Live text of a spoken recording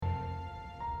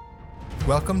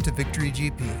Welcome to Victory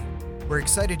GP. We're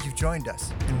excited you've joined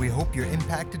us, and we hope you're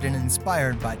impacted and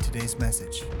inspired by today's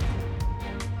message.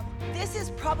 This is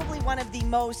probably one of the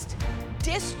most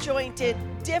disjointed,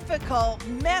 difficult,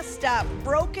 messed up,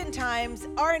 broken times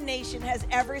our nation has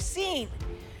ever seen,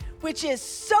 which is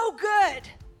so good.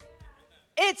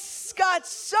 It's got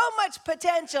so much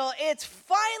potential. It's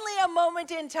finally a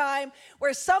moment in time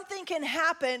where something can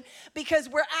happen because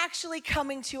we're actually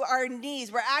coming to our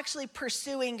knees. We're actually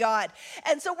pursuing God.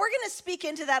 And so we're going to speak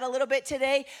into that a little bit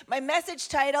today. My message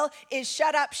title is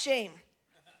Shut Up, Shame.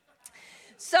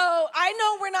 So I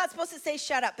know we're not supposed to say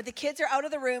shut up, but the kids are out of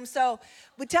the room, so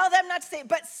we tell them not to say it.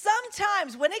 But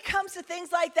sometimes when it comes to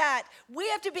things like that, we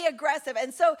have to be aggressive.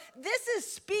 And so this is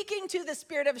speaking to the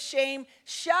spirit of shame.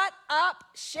 Shut up,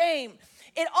 shame.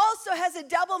 It also has a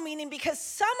double meaning because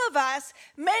some of us,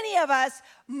 many of us,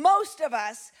 most of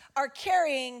us are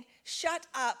carrying shut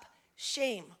up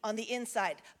shame on the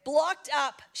inside, blocked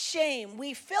up shame.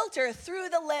 We filter through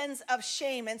the lens of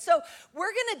shame. And so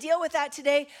we're going to deal with that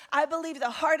today. I believe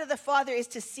the heart of the Father is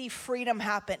to see freedom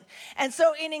happen. And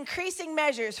so in increasing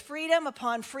measures, freedom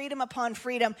upon freedom upon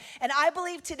freedom. And I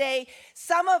believe today,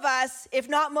 some of us, if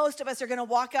not most of us, are going to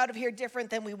walk out of here different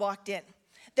than we walked in.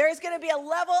 There's going to be a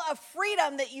level of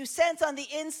freedom that you sense on the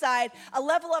inside, a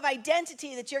level of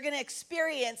identity that you're going to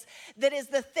experience that is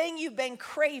the thing you've been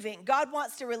craving. God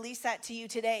wants to release that to you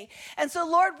today. And so,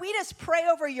 Lord, we just pray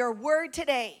over your word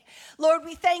today. Lord,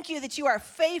 we thank you that you are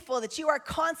faithful, that you are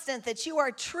constant, that you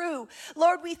are true.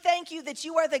 Lord, we thank you that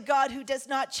you are the God who does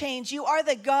not change. You are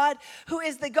the God who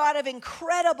is the God of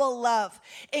incredible love,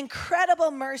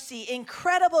 incredible mercy,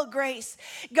 incredible grace.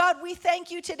 God, we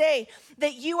thank you today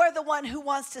that you are the one who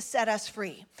wants to set us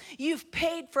free. You've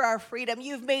paid for our freedom.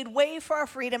 You've made way for our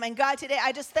freedom. And God, today,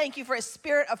 I just thank you for a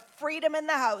spirit of freedom in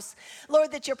the house.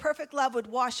 Lord, that your perfect love would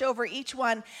wash over each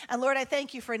one. And Lord, I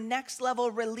thank you for next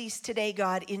level release today,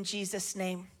 God, in Jesus'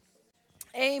 name.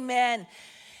 Amen.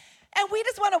 And we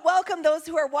just want to welcome those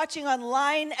who are watching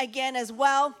online again as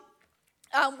well.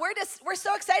 We're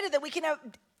so excited that we can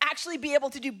actually be able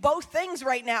to do both things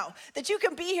right now, that you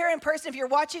can be here in person. If you're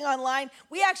watching online,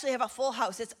 we actually have a full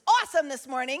house. It's awesome this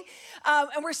morning,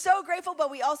 and we're so grateful,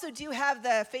 but we also do have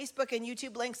the Facebook and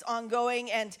YouTube links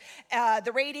ongoing, and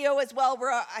the radio as well.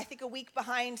 We're, I think, a week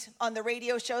behind on the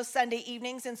radio shows Sunday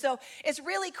evenings, and so it's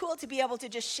really cool to be able to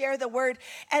just share the word.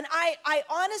 And I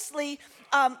honestly,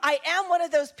 I am one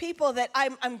of those people that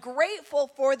I'm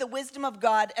grateful for the wisdom of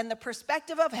God and the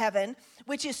perspective of heaven,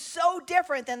 which is so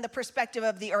different than the perspective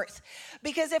of the earth.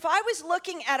 Because if I was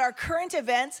looking at our current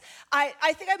events, I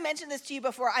think I've mentioned this to you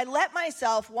before, I let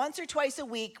myself once or twice a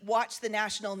week watch the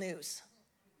national news.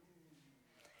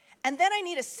 And then I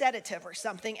need a sedative or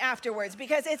something afterwards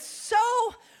because it's so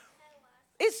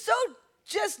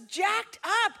just jacked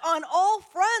up on all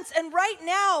fronts. And right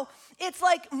now, it's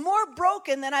like more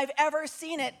broken than I've ever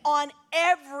seen it on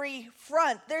every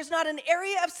front. There's not an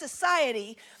area of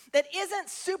society that isn't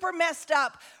super messed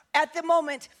up at the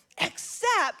moment,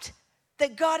 except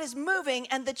that God is moving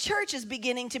and the church is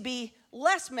beginning to be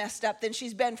less messed up than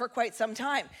she's been for quite some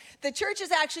time. The church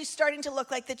is actually starting to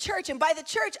look like the church. And by the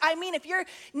church, I mean, if you're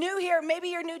new here, maybe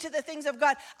you're new to the things of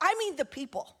God, I mean the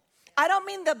people. I don't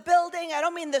mean the building, I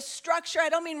don't mean the structure, I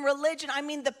don't mean religion, I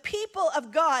mean the people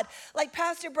of God. Like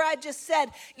Pastor Brad just said,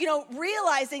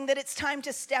 realizing that it's time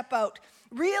to step out,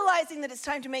 realizing that it's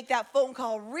time to make that phone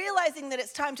call, realizing that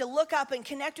it's time to look up and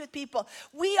connect with people.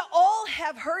 We all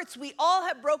have hurts, we all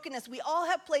have brokenness, we all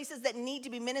have places that need to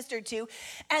be ministered to.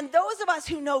 And those of us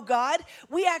who know God,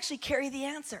 we actually carry the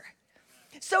answer.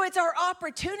 So it's our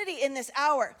opportunity in this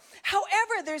hour.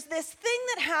 However, there's this thing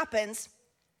that happens,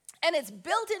 and it's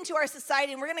built into our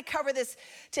society, and we're going to cover this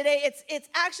today. It's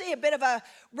actually a bit of a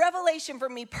revelation for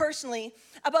me personally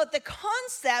about the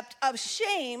concept of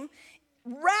shame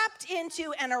wrapped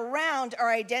into and around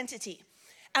our identity.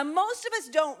 And most of us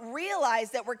don't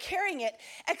realize that we're carrying it,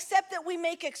 except that we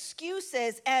make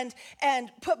excuses and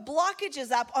put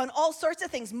blockages up on all sorts of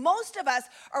things. Most of us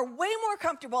are way more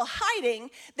comfortable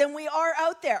hiding than we are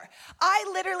out there.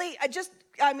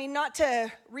 Not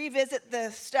to revisit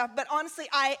the stuff, but honestly,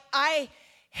 I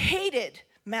hated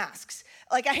masks.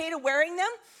 Like, I hated wearing them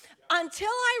until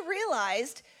I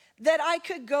realized that I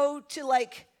could go to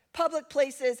public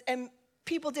places and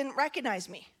people didn't recognize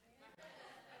me.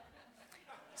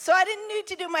 So I didn't need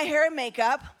to do my hair and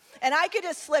makeup, and I could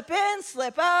just slip in,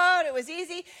 slip out. It was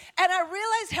easy. And I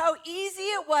realized how easy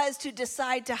it was to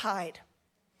decide to hide.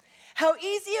 how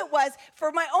easy it was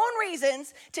for my own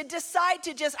reasons to decide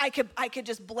to just, I could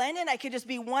just blend in, I could just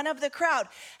be one of the crowd.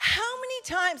 How many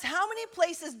times, how many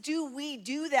places do we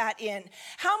do that in?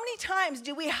 How many times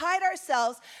do we hide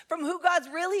ourselves from who God's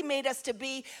really made us to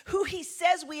be, who he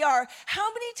says we are? How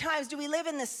many times do we live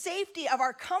in the safety of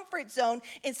our comfort zone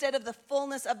instead of the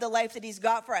fullness of the life that he's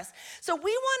got for us? So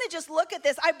we want to just look at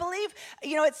this. I believe,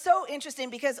 it's so interesting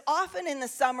because often in the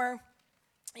summer,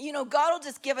 God will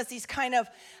just give us these kind of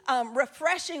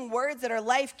refreshing words that are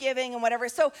life-giving and whatever.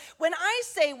 So when I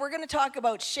say we're going to talk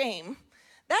about shame,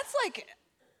 that's like,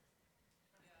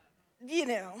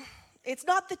 it's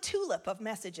not the tulip of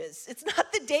messages. It's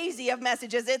not the daisy of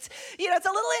messages. It's a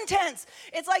little intense.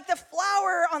 It's like the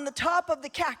flower on the top of the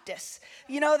cactus,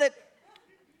 that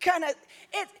kind of,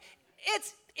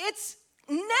 it's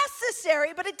necessary,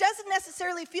 but it doesn't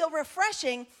necessarily feel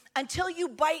refreshing until you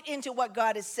bite into what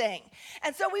God is saying.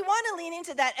 And so we want to lean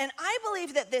into that. And I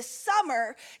believe that this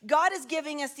summer, God is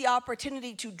giving us the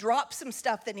opportunity to drop some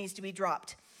stuff that needs to be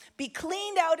dropped, be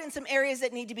cleaned out in some areas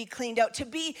that need to be cleaned out, to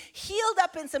be healed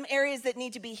up in some areas that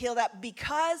need to be healed up,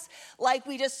 because like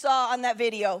we just saw on that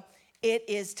video, it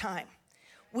is time.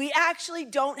 We actually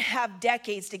don't have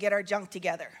decades to get our junk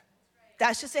together.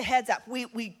 That's just a heads up.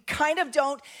 We kind of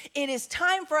don't. It is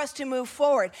time for us to move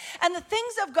forward. And the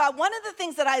things of God, one of the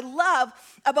things that I love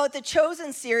about the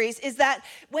Chosen series is that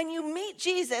when you meet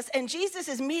Jesus and Jesus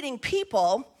is meeting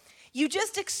people, you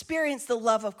just experience the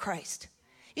love of Christ.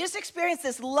 You just experience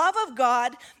this love of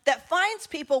God that finds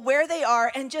people where they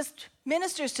are and just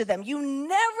ministers to them. You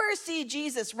never see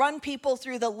Jesus run people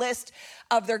through the list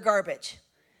of their garbage.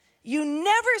 You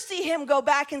never see him go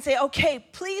back and say, okay,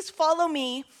 please follow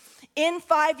me in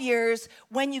 5 years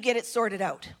when you get it sorted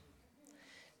out.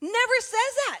 Never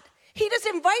says that. He just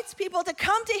invites people to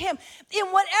come to him in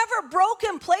whatever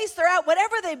broken place they're at,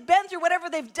 whatever they've been through, whatever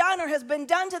they've done or has been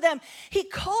done to them. He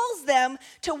calls them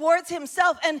towards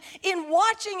himself. And in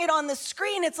watching it on the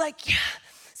screen, it's like, yeah,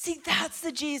 see, that's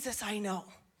the Jesus I know.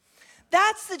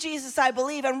 That's the Jesus I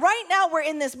believe. And right now we're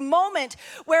in this moment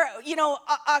where,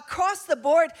 across the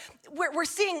board, we're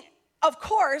seeing, of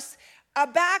course, a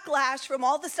backlash from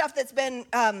all the stuff that's been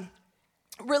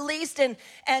released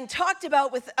and talked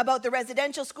about about the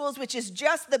residential schools, which is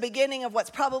just the beginning of what's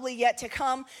probably yet to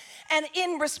come. And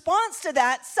in response to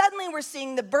that, suddenly we're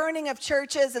seeing the burning of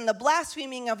churches and the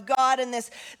blaspheming of God and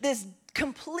this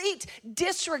complete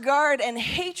disregard and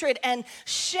hatred and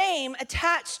shame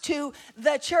attached to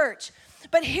the church.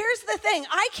 But here's the thing.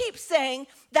 I keep saying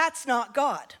that's not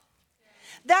God.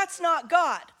 That's not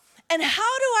God. And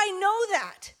how do I know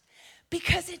that?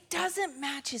 Because it doesn't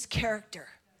match his character.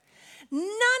 None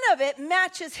of it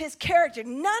matches his character.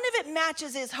 None of it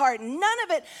matches his heart. None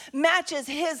of it matches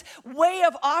his way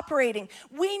of operating.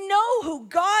 We know who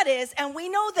God is, and we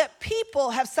know that people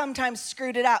have sometimes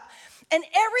screwed it up. And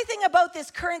everything about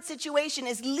this current situation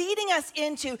is leading us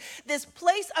into this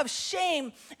place of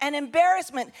shame and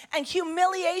embarrassment and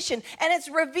humiliation. And it's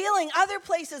revealing other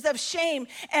places of shame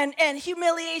and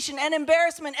humiliation and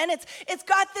embarrassment. And it's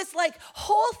got this like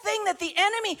whole thing that the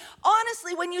enemy,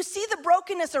 honestly, when you see the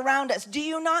brokenness around us, do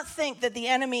you not think that the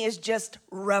enemy is just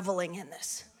reveling in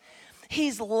this?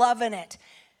 He's loving it.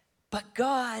 But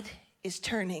God is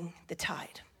turning the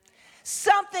tide.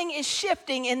 Something is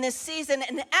shifting in this season,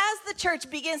 and as the church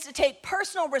begins to take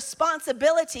personal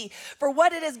responsibility for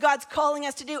what it is God's calling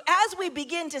us to do, as we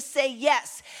begin to say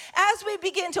yes, as we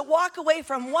begin to walk away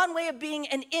from one way of being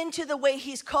and into the way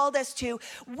he's called us to,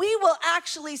 we will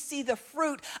actually see the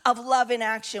fruit of love in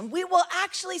action. We will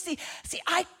actually see,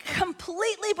 I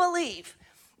completely believe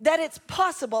that it's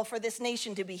possible for this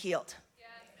nation to be healed.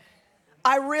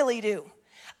 I really do.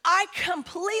 I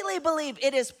completely believe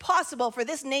it is possible for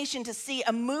this nation to see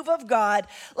a move of God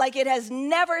like it has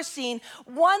never seen,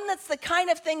 one that's the kind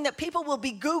of thing that people will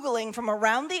be Googling from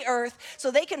around the earth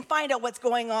so they can find out what's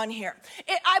going on here.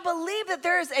 I believe that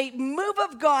there is a move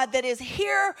of God that is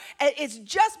here, it's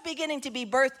just beginning to be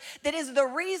birthed, that is the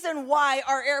reason why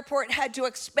our airport had to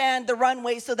expand the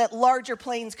runway so that larger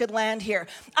planes could land here.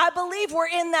 I believe we're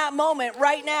in that moment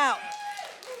right now.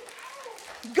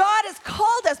 God has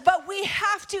called us, but we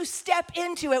have to step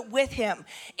into it with him.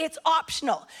 It's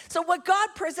optional. So what God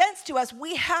presents to us,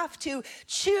 we have to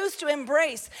choose to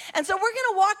embrace. And so we're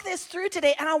going to walk this through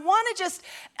today. And I want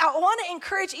to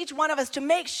encourage each one of us to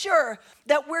make sure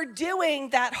that we're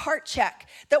doing that heart check,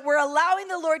 that we're allowing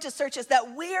the Lord to search us,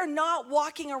 that we are not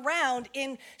walking around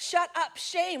in shut up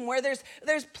shame, where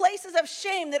there's places of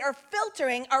shame that are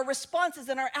filtering our responses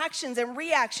and our actions and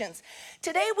reactions.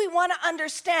 Today we want to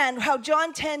understand how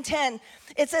John 10:10,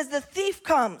 it says the thief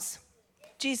comes,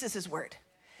 Jesus' word,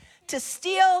 to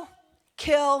steal,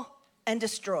 kill, and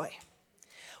destroy.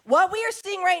 What we are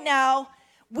seeing right now,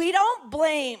 we don't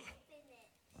blame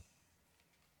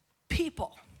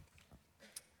people.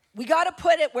 We got to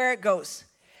put it where it goes.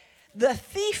 The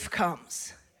thief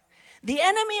comes. The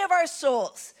enemy of our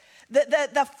souls,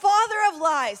 the father of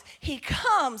lies, he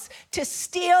comes to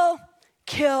steal,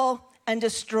 kill, and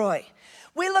destroy.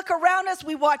 We look around us,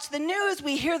 we watch the news,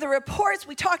 we hear the reports,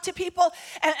 we talk to people,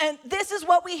 and this is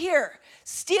what we hear.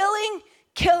 Stealing,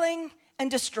 killing,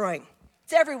 and destroying.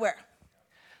 It's everywhere.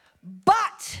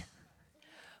 But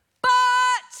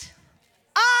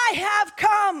I have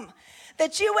come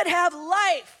that you would have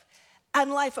life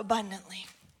and life abundantly.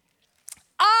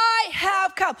 I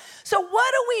have come. So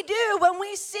what do we do when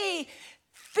we see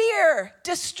fear,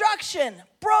 destruction,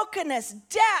 brokenness,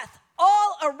 death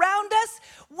all around us?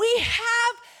 We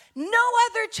have no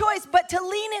other choice but to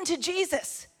lean into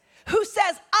Jesus, who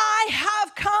says, I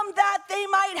have come that they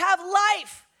might have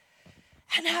life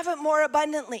and have it more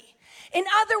abundantly. In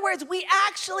other words, we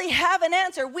actually have an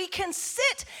answer. We can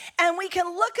sit and we can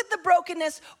look at the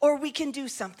brokenness, or we can do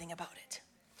something about it.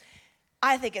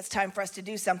 I think it's time for us to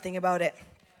do something about it.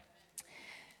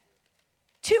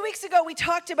 2 weeks ago, we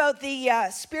talked about the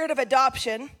spirit of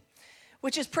adoption,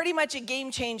 which is pretty much a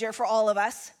game changer for all of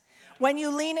us. When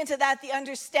you lean into that, the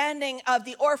understanding of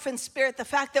the orphan spirit, the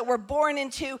fact that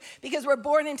because we're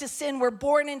born into sin, we're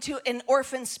born into an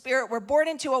orphan spirit. We're born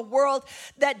into a world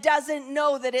that doesn't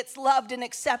know that it's loved and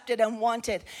accepted and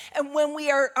wanted. And when we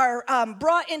are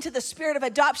brought into the spirit of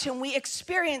adoption, we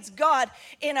experience God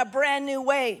in a brand new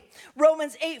way.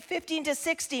 Romans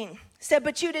 8:15-16 said,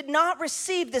 but you did not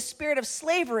receive the spirit of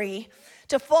slavery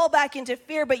to fall back into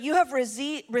fear, but you have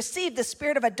received the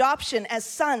spirit of adoption as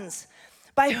sons,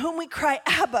 by whom we cry,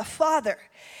 Abba, Father.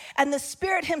 And the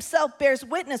Spirit himself bears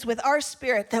witness with our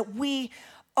spirit that we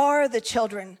are the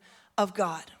children of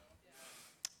God.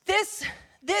 This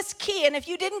key, and if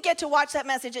you didn't get to watch that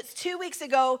message, it's 2 weeks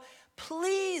ago.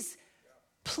 Please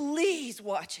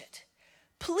watch it.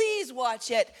 Please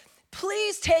watch it.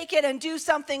 Please take it and do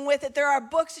something with it. There are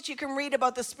books that you can read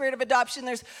about the spirit of adoption.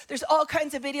 There's all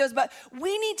kinds of videos, but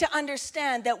we need to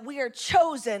understand that we are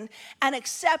chosen and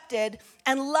accepted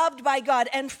and loved by God.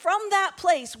 And from that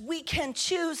place, we can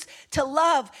choose to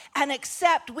love and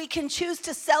accept. We can choose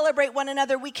to celebrate one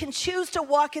another. We can choose to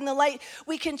walk in the light.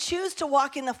 We can choose to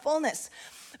walk in the fullness.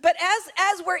 But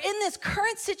as we're in this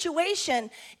current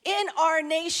situation in our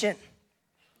nation,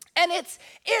 and it's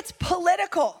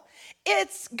political,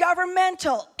 it's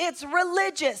governmental, it's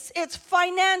religious, it's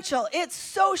financial, it's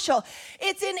social,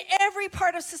 it's in every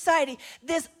part of society.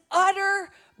 This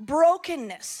utter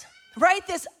brokenness, right?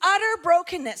 This utter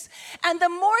brokenness. And the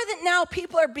more that now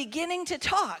people are beginning to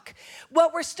talk,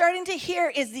 what we're starting to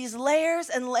hear is these layers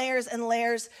and layers and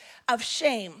layers of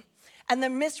shame and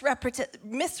the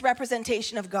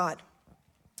misrepresentation of God.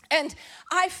 And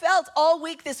I felt all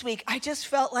week this week, I just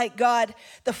felt like God,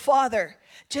 the Father,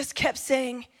 just kept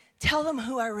saying, tell them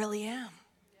who I really am.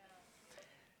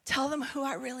 Tell them who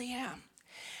I really am.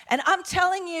 And I'm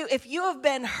telling you, if you have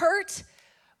been hurt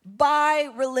by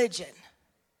religion,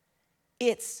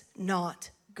 it's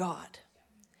not God.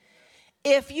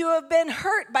 If you have been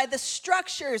hurt by the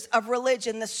structures of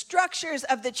religion, the structures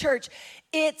of the church,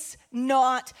 it's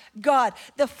not God.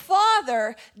 The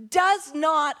Father does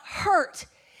not hurt.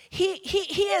 He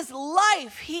is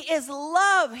life, he is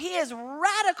love, he is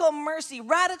radical mercy,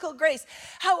 radical grace.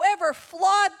 However,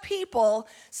 flawed people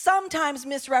sometimes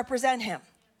misrepresent him.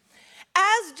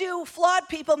 As do flawed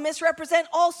people misrepresent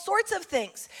all sorts of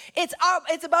things. It's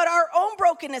about our own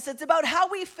brokenness. It's about how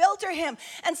we filter him.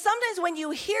 And sometimes when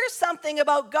you hear something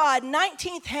about God,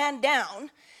 19th hand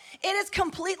down, it is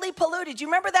completely polluted. You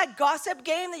remember that gossip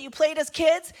game that you played as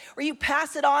kids where you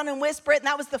pass it on and whisper it, and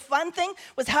that was the fun thing,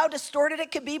 was how distorted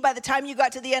it could be by the time you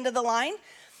got to the end of the line?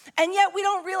 And yet we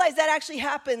don't realize that actually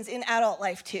happens in adult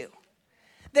life too.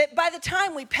 That by the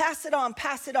time we pass it on,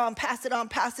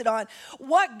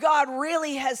 what God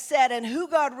really has said and who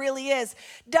God really is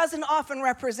doesn't often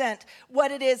represent what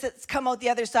it is that's come out the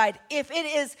other side. If it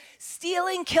is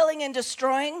stealing, killing, and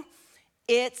destroying,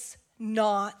 it's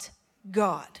not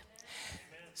God.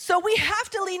 So we have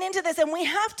to lean into this, and we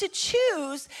have to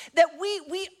choose that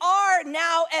we are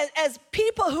now as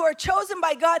people who are chosen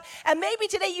by God. And maybe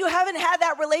today you haven't had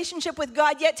that relationship with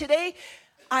God yet. Today,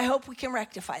 I hope we can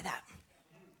rectify that.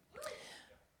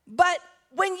 But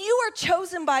when you are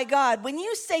chosen by God, when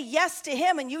you say yes to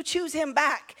him and you choose him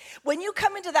back, when you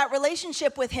come into that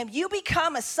relationship with him, you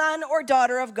become a son or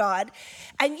daughter of God,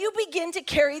 and you begin to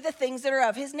carry the things that are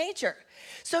of his nature.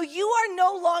 So you are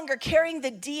no longer carrying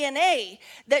the DNA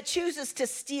that chooses to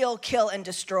steal, kill, and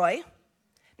destroy.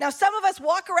 Now, some of us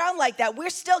walk around like that. We're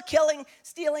still killing,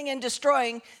 stealing, and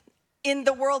destroying. in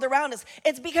the world around us.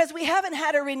 It's because we haven't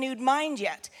had a renewed mind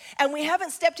yet. And we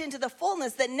haven't stepped into the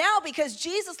fullness that now, because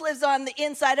Jesus lives on the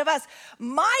inside of us,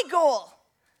 my goal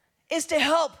is to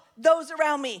help those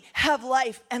around me have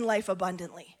life and life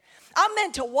abundantly. I'm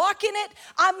meant to walk in it.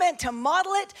 I'm meant to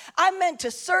model it. I'm meant to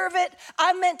serve it.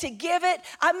 I'm meant to give it.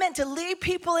 I'm meant to lead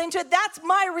people into it. That's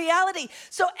my reality.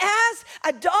 So as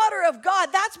a daughter of God,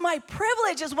 that's my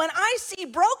privilege, is when I see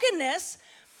brokenness,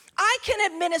 I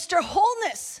can administer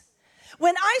wholeness.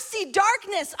 When I see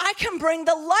darkness, I can bring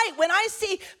the light. When I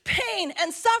see pain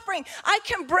and suffering, I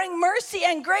can bring mercy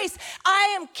and grace.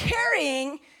 I am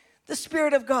carrying the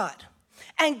Spirit of God.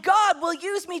 And God will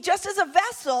use me just as a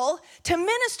vessel to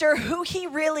minister who he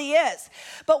really is.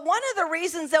 But one of the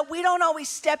reasons that we don't always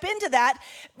step into that,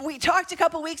 we talked a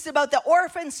couple weeks about the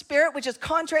orphan spirit, which is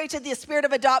contrary to the spirit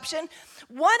of adoption.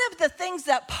 One of the things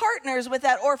that partners with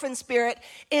that orphan spirit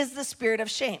is the spirit of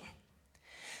shame.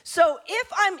 So if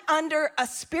I'm under a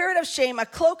spirit of shame, a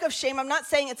cloak of shame, I'm not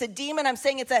saying it's a demon, I'm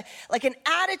saying it's like an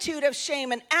attitude of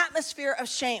shame, an atmosphere of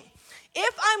shame.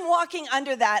 If I'm walking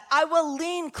under that, I will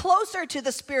lean closer to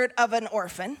the spirit of an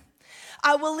orphan.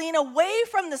 I will lean away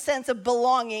from the sense of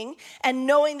belonging and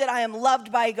knowing that I am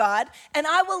loved by God. And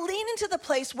I will lean into the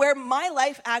place where my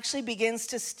life actually begins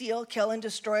to steal, kill, and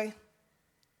destroy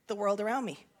the world around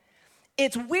me.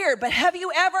 It's weird, but have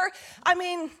you ever,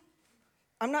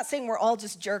 I'm not saying we're all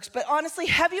just jerks, but honestly,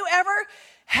 have you ever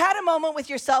had a moment with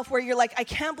yourself where you're like, I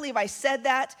can't believe I said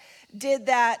that, did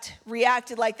that,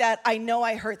 reacted like that. I know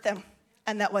I hurt them.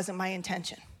 And that wasn't my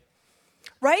intention,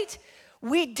 right?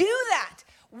 We do that.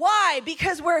 Why?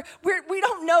 Because we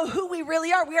don't know who we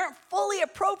really are. We aren't fully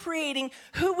appropriating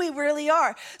who we really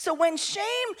are. So when shame,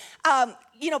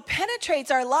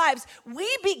 penetrates our lives, we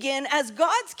begin as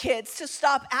God's kids to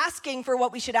stop asking for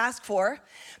what we should ask for,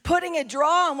 putting a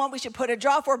draw on what we should put a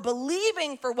draw for,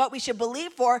 believing for what we should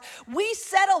believe for. We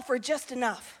settle for just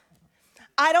enough.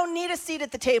 I don't need a seat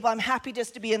at the table. I'm happy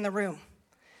just to be in the room.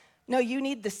 No, you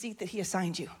need the seat that he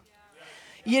assigned you.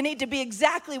 You need to be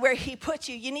exactly where he put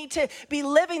you. You need to be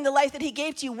living the life that he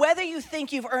gave to you, whether you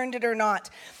think you've earned it or not.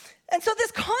 And so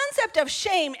this concept of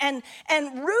shame and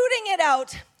rooting it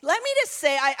out, let me just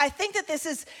say, I think that this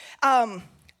is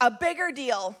a bigger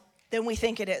deal than we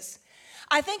think it is.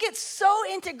 I think it's so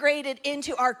integrated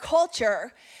into our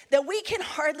culture that we can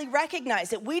hardly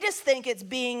recognize it. We just think it's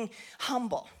being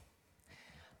humble.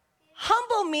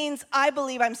 Humble means I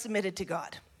believe I'm submitted to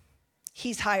God.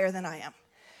 He's higher than I am.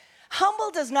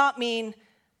 Humble does not mean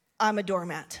I'm a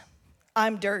doormat.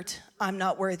 I'm dirt. I'm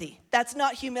not worthy. That's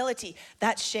not humility.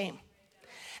 That's shame.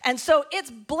 And so it's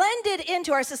blended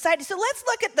into our society. So let's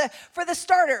look at for the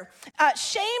starter,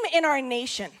 shame in our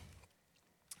nation.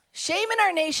 Shame in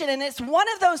our nation, and it's one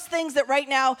of those things that right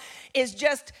now is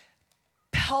just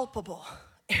palpable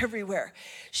everywhere.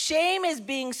 Shame is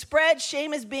being spread,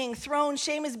 shame is being thrown,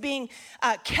 shame is being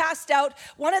cast out.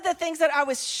 One of the things that I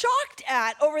was shocked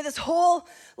at over this whole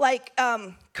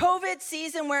COVID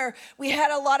season, where we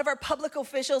had a lot of our public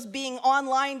officials being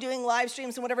online doing live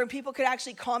streams and whatever, and people could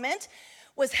actually comment,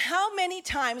 was how many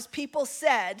times people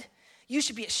said, you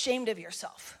should be ashamed of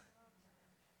yourself.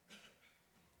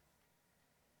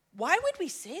 Why would we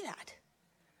say that?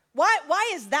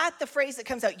 Why is that the phrase that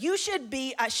comes out? You should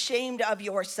be ashamed of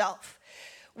yourself,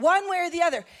 one way or the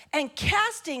other, and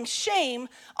casting shame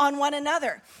on one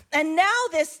another. And now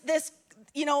this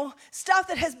stuff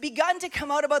that has begun to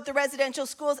come out about the residential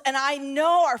schools, and I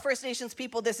know our First Nations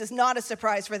people, this is not a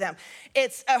surprise for them.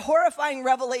 It's a horrifying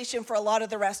revelation for a lot of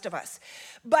the rest of us.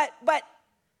 But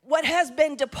what has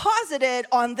been deposited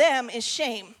on them is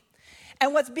shame.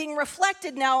 And what's being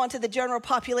reflected now onto the general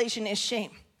population is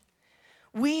shame.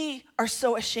 We are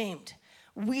so ashamed.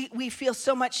 We feel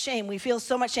so much shame. We feel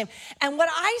so much shame. And what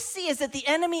I see is that the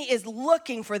enemy is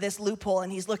looking for this loophole,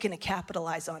 and he's looking to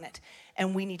capitalize on it.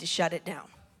 And we need to shut it down.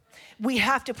 We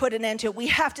have to put an end to it. We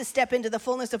have to step into the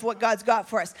fullness of what God's got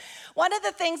for us. One of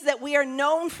the things that we are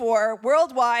known for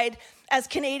worldwide as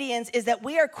Canadians is that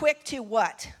we are quick to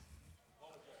what?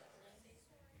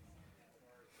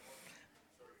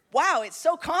 Wow, it's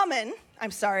so common,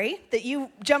 I'm sorry, that you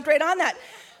jumped right on that.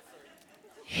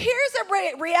 Here's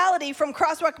a reality from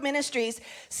Crosswalk Ministries.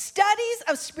 Studies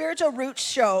of spiritual roots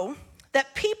show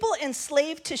that people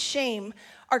enslaved to shame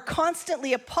are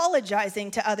constantly apologizing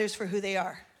to others for who they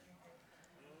are.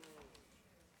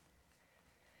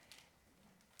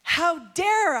 How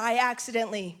dare I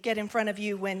accidentally get in front of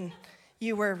you when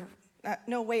you were,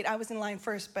 no, wait, I was in line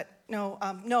first, but no,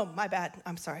 my bad.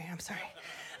 I'm sorry.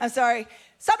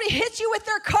 Somebody hits you with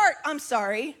their cart. I'm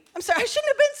sorry. I shouldn't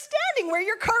have been standing where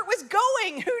your cart was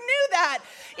going. Who knew that?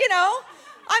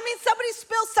 I mean, somebody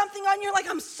spills something on you, you're like,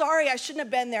 I'm sorry, I shouldn't have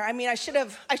been there. I mean, I should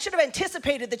have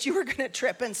anticipated that you were going to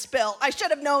trip and spill. I should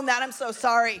have known that. I'm so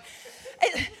sorry.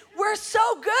 We're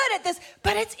so good at this,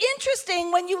 but it's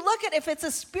interesting when you look at if it's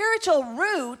a spiritual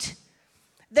root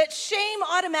that shame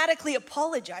automatically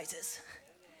apologizes.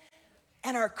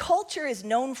 And our culture is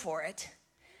known for it.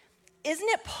 Isn't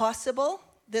it possible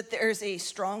that there's a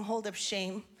stronghold of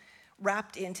shame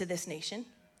wrapped into this nation?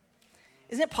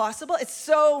 Isn't it possible? It's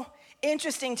so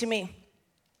interesting to me.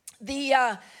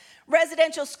 The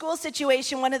residential school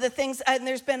situation, one of the things, and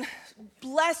there's been,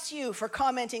 bless you for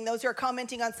commenting, those who are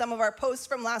commenting on some of our posts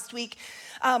from last week,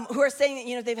 who are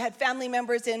saying that, they've had family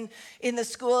members in the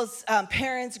schools,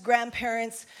 parents,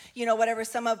 grandparents, whatever,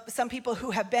 some people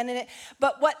who have been in it.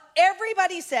 But what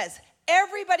everybody says,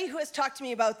 everybody who has talked to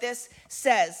me about this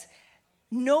says,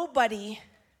 nobody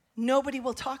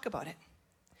will talk about it.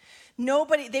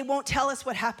 They won't tell us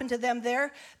what happened to them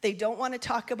there. They don't want to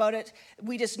talk about it.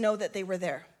 We just know that they were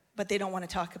there, but they don't want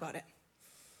to talk about it.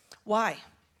 Why?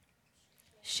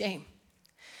 Shame.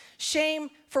 Shame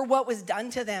for what was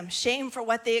done to them. Shame for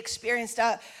what they experienced.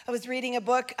 I was reading a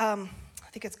book, I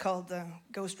think it's called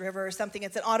Ghost River or something.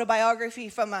 It's an autobiography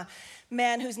from a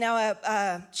man who's now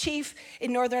a chief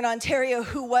in Northern Ontario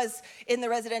who was in the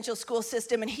residential school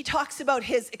system. And he talks about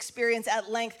his experience at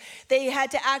length. They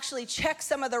had to actually check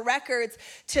some of the records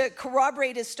to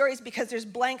corroborate his stories because there's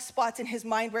blank spots in his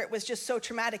mind where it was just so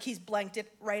traumatic. He's blanked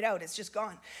it right out. It's just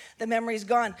gone. The memory's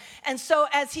gone. And so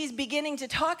as he's beginning to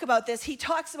talk about this, he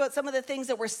talks about some of the things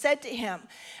that were said to him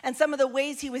and some of the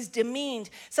ways he was demeaned,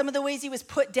 some of the ways he was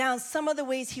put down, some of the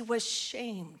ways he was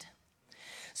shamed.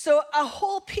 So a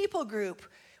whole people group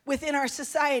within our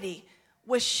society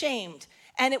was shamed,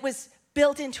 and it was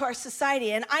built into our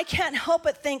society. And I can't help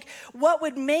but think, what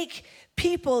would make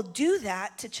people do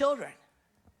that to children?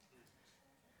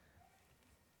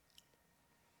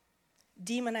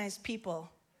 Demonized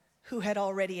people who had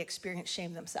already experienced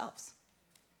shame themselves,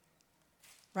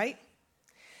 right?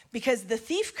 Because the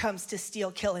thief comes to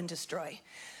steal, kill, and destroy.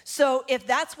 So if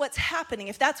that's what's happening,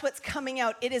 if that's what's coming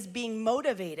out, it is being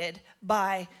motivated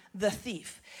by the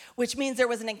thief, which means there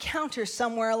was an encounter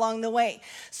somewhere along the way.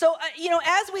 So,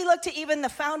 as we look to even the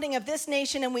founding of this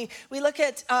nation and we look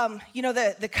at,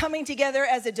 the coming together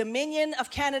as a dominion of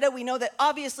Canada, we know that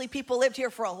obviously people lived here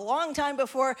for a long time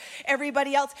before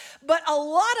everybody else, but a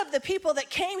lot of the people that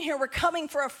came here were coming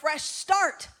for a fresh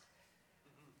start.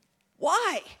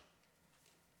 Why?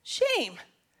 Shame.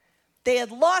 They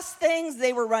had lost things.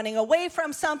 They were running away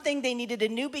from something. They needed a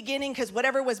new beginning because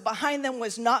whatever was behind them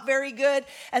was not very good.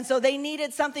 And so they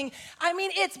needed something. I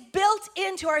mean, it's built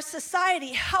into our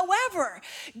society. However,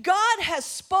 God has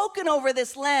spoken over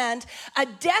this land a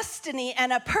destiny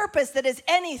and a purpose that is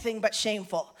anything but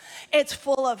shameful. It's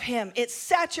full of Him. It's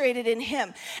saturated in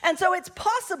Him. And so it's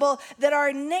possible that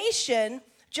our nation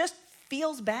just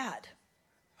feels bad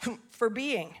for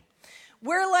being.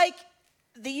 We're like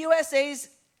the USA's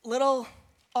little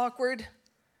awkward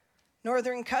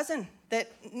northern cousin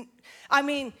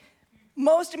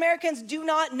most Americans do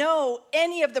not know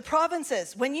any of the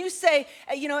provinces. When you say,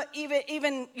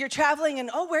 even you're traveling and,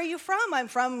 where are you from? I'm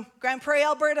from Grand Prairie,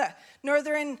 Alberta,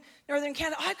 northern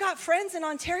Canada. I've got friends in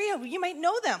Ontario. You might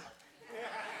know them.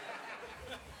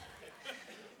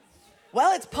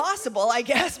 Well, it's possible, I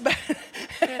guess, but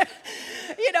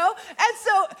and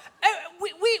so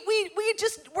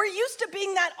we're used to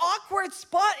being that awkward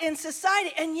spot in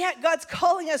society, and yet God's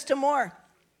calling us to more.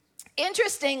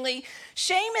 Interestingly,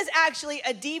 shame is actually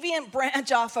a deviant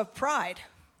branch off of pride.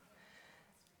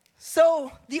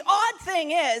 So the odd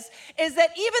thing is that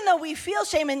even though we feel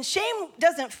shame, and shame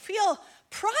doesn't feel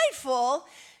prideful,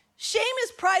 shame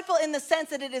is prideful in the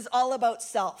sense that it is all about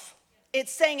self.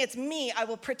 It's saying it's me, I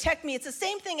will protect me. It's the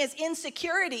same thing as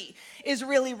insecurity is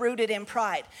really rooted in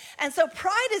pride. And so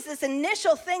pride is this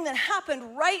initial thing that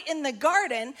happened right in the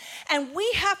garden, and we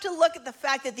have to look at the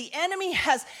fact that the enemy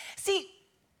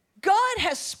God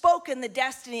has spoken the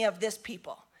destiny of this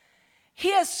people.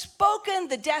 He has spoken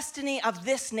the destiny of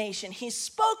this nation. He's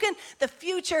spoken the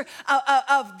future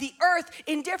of the earth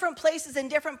in different places, in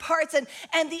different parts, and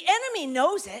the enemy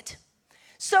knows it.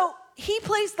 So he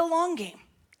plays the long game.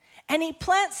 And he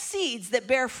plants seeds that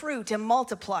bear fruit and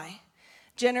multiply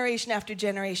generation after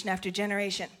generation after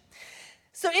generation.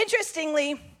 So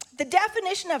interestingly, the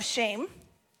definition of shame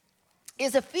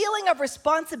is a feeling of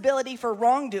responsibility for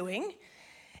wrongdoing.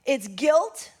 It's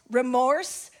guilt,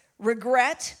 remorse,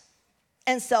 regret,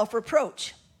 and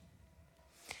self-reproach.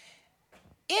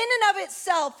 In and of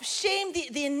itself, shame,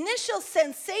 the initial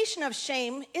sensation of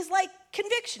shame is like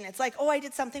conviction. It's like, oh, I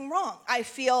did something wrong. I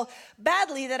feel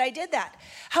badly that I did that.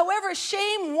 However,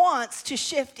 shame wants to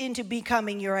shift into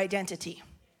becoming your identity.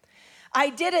 I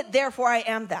did it, therefore I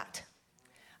am that.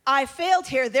 I failed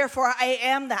here, therefore I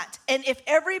am that. And if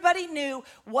everybody knew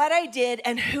what I did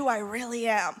and who I really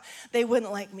am, they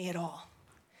wouldn't like me at all.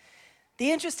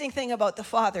 The interesting thing about the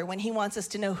Father, when he wants us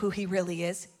to know who he really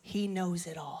is, he knows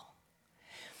it all.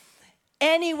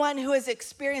 Anyone who has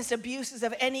experienced abuses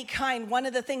of any kind, one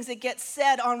of the things that gets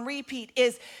said on repeat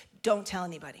is, don't tell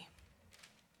anybody.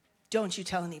 Don't you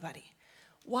tell anybody.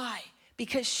 Why?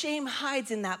 Because shame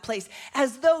hides in that place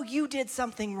as though you did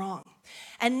something wrong.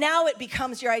 And now it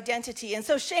becomes your identity. And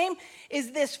so shame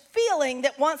is this feeling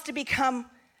that wants to become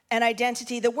an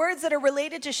identity. The words that are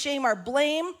related to shame are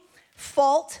blame,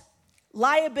 fault,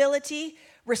 liability,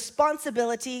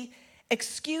 responsibility,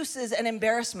 excuses, and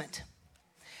embarrassment.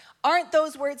 Aren't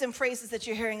those words and phrases that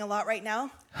you're hearing a lot right now?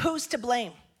 Who's to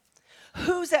blame?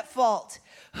 Who's at fault?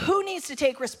 Who needs to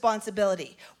take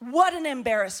responsibility? What an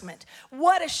embarrassment.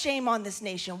 What a shame on this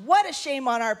nation. What a shame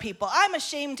on our people. I'm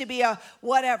ashamed to be a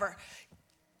whatever.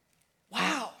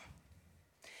 Wow.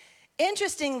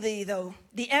 Interestingly, though,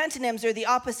 the antonyms or the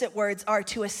opposite words are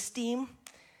to esteem,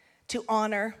 to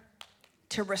honor,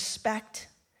 to respect,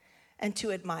 and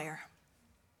to admire.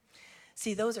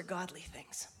 See, those are godly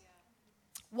things.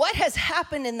 What has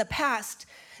happened in the past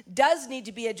does need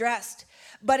to be addressed,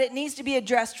 but it needs to be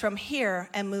addressed from here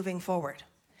and moving forward.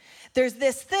 There's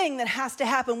this thing that has to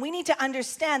happen. We need to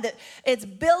understand that it's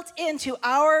built into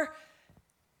our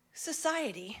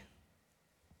society.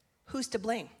 Who's to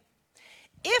blame?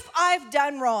 If I've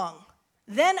done wrong,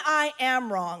 then I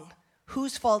am wrong.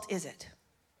 Whose fault is it?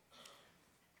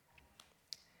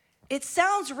 It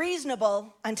sounds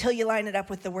reasonable until you line it up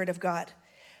with the Word of God.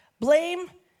 Blame,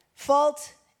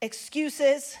 fault,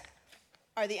 excuses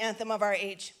are the anthem of our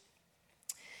age.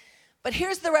 But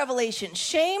here's the revelation.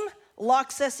 Shame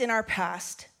locks us in our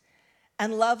past,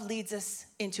 and love leads us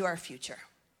into our future.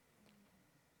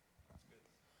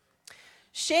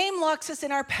 Shame locks us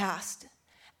in our past,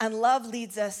 and love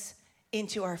leads us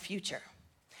into our future.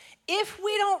 If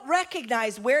we don't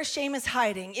recognize where shame is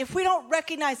hiding, if we don't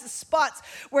recognize the spots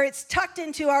where it's tucked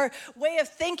into our way of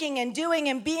thinking and doing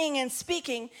and being and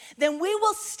speaking, then we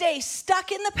will stay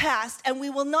stuck in the past and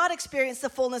we will not experience the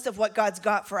fullness of what God's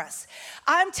got for us.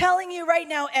 I'm telling you right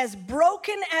now, as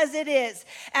broken as it is,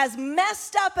 as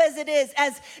messed up as it is,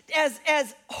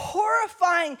 as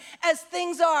horrifying as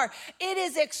things are, it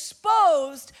is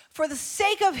exposed for the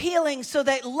sake of healing so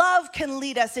that love can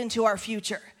lead us into our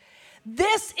future.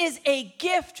 This is a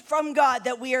gift from God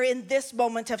that we are in this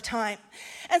moment of time.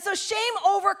 And so shame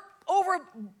over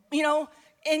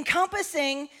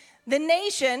encompassing the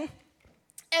nation,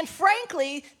 and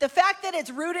frankly, the fact that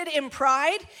it's rooted in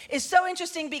pride is so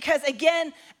interesting because,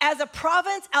 again, as a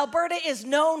province, Alberta is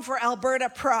known for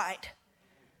Alberta pride.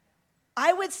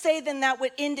 I would say then that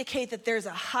would indicate that there's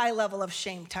a high level of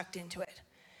shame tucked into it.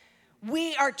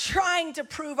 We are trying to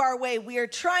prove our way. We are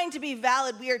trying to be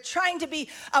valid. We are trying to be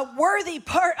a worthy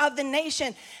part of the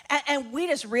nation. And we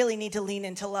just really need to lean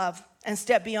into love and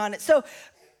step beyond it. So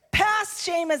past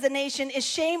shame as a nation is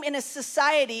shame in a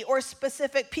society or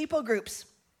specific people groups.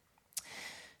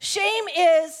 Shame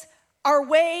is our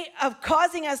way of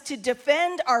causing us to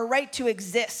defend our right to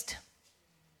exist.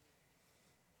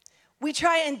 We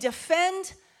try and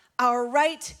defend our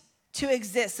right to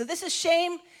exist. So this is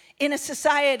shame in a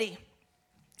society.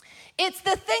 It's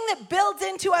the thing that builds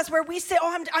into us where we say,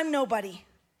 oh, I'm nobody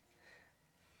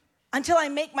until I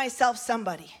make myself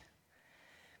somebody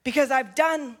because I've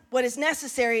done what is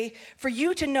necessary for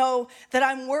you to know that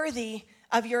I'm worthy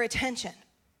of your attention.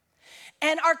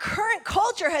 And our current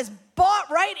culture has bought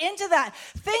right into that.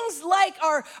 Things like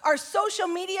our social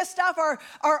media stuff,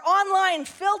 our online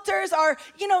filters,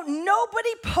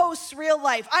 nobody posts real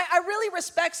life. I really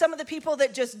respect some of the people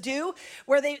that just do,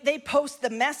 where they post the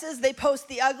messes, they post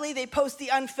the ugly, they post the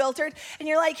unfiltered. And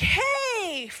you're like,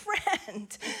 hey,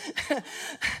 friend,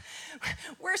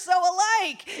 we're so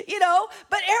alike,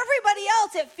 But everybody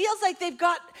else, it feels like they've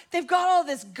got all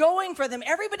this going for them.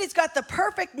 Everybody's got the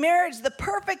perfect marriage, the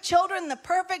perfect children, the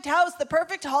perfect house, the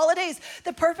perfect holidays,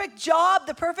 the perfect job,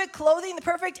 the perfect clothing, the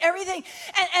perfect everything.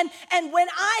 And when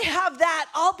I have that,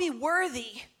 I'll be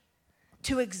worthy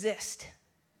to exist.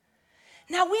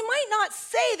 Now, we might not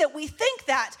say that we think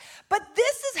that, but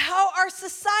this is how our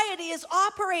society is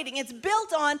operating. It's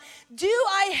built on, do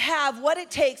I have what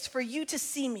it takes for you to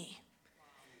see me?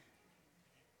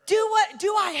 Do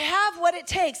I have what it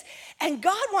takes? And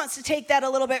God wants to take that a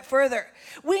little bit further.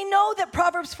 We know that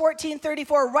Proverbs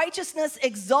 14:34, righteousness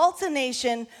exalts a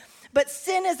nation, but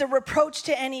sin is a reproach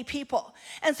to any people.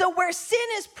 And so where sin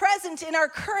is present in our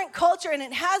current culture, and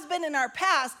it has been in our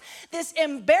past, this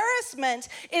embarrassment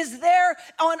is there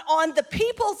on the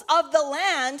peoples of the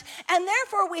land, and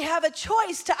therefore we have a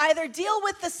choice to either deal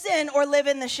with the sin or live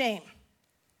in the shame.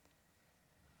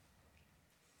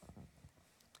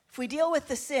 If we deal with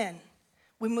the sin,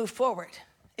 we move forward.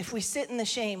 If we sit in the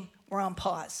shame, we're on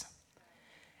pause.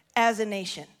 As a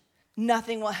nation,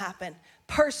 nothing will happen.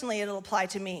 Personally, it'll apply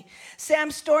to me. Sam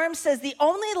Storm says the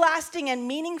only lasting and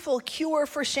meaningful cure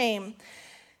for shame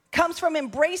comes from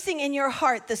embracing in your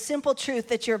heart the simple truth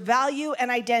that your value and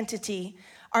identity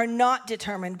are not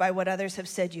determined by what others have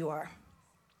said you are,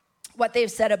 what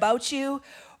they've said about you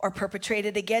or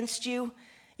perpetrated against you.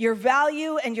 Your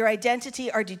value and your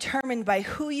identity are determined by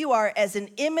who you are as an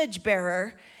image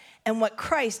bearer and what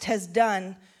Christ has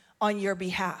done on your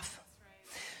behalf.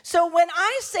 So when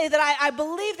I say that I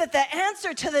believe that the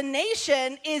answer to the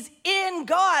nation is in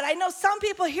God, I know some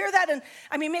people hear that, and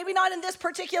I mean, maybe not in this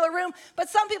particular room, but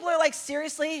some people are like,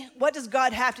 seriously, what does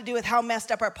God have to do with how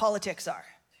messed up our politics are?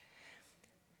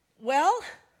 Well,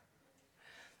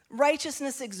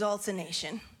 righteousness exalts a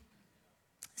nation.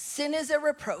 Sin is a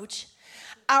reproach.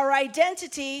 Our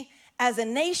identity as a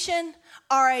nation,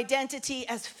 our identity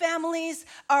as families,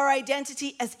 our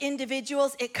identity as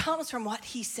individuals, it comes from what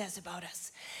he says about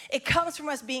us. It comes from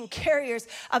us being carriers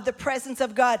of the presence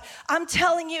of God. I'm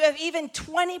telling you, if even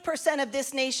 20% of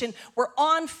this nation were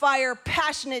on fire,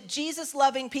 passionate,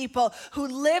 Jesus-loving people who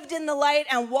lived in the light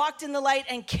and walked in the light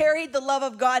and carried the love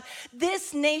of God,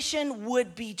 this nation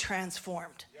would be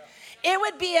transformed. It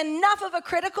would be enough of a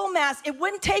critical mass. It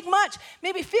wouldn't take much.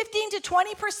 Maybe 15 to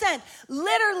 20%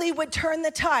 literally would turn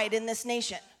the tide in this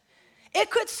nation.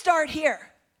 It could start here.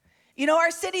 You know,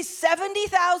 our city's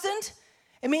 70,000.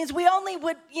 It means we don't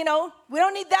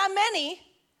need that many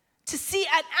to see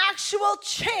an actual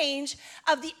change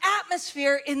of the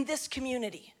atmosphere in this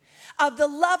community, of the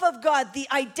love of God, the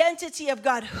identity of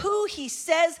God, who he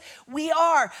says we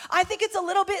are. I think it's a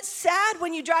little bit sad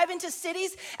when you drive into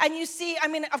cities and you see, I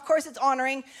mean, of course it's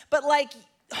honoring, but like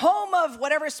home of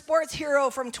whatever sports hero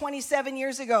from 27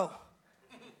 years ago.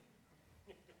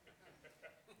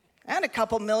 And a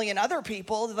couple million other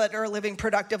people that are living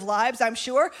productive lives, I'm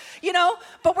sure,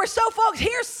 but we're so focused.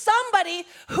 Here's somebody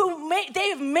who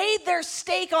they've made their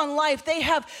stake on life. They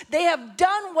have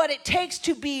done what it takes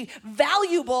to be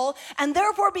valuable, and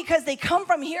therefore, because they come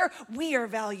from here, we are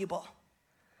valuable.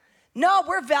 No,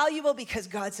 we're valuable because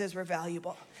God says we're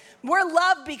valuable. We're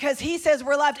loved because he says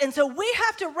we're loved. And so we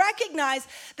have to recognize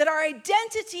that our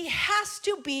identity has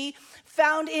to be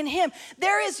found in him.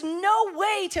 There is no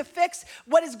way to fix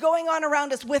what is going on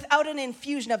around us without an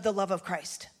infusion of the love of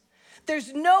Christ.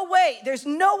 There's no way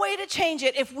to change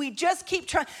it if we just keep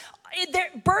trying.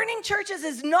 Burning churches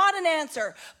is not an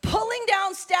answer. Pulling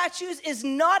down statues is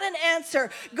not an answer.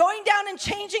 Going down and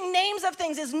changing names of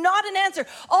things is not an answer.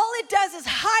 All it does is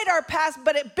hide our past,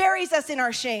 but it buries us in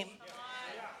our shame.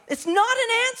 It's not an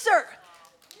answer.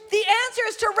 The answer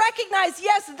is to recognize,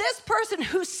 yes, this person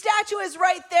whose statue is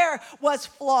right there was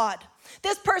flawed.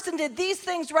 This person did these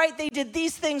things right. They did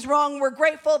these things wrong. We're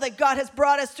grateful that God has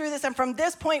brought us through this. And from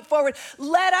this point forward,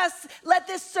 let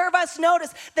this serve us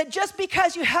notice that just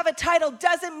because you have a title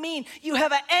doesn't mean you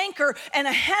have an anchor and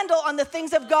a handle on the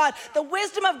things of God. The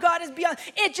wisdom of God is beyond.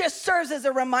 It just serves as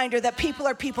a reminder that people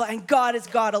are people and God is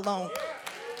God alone.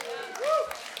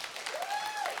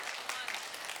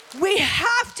 We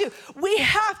have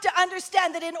to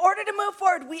understand that in order to move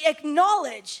forward, we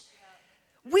acknowledge,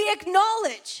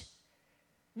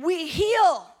 we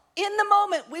heal in the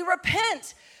moment, we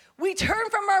repent, we turn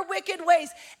from our wicked ways,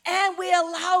 and we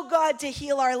allow God to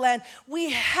heal our land.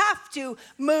 We have to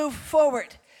move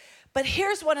forward. But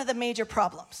here's one of the major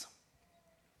problems.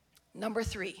 Number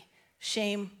 3,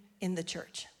 shame in the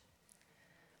church.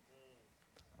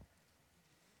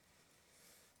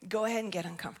 Go ahead and get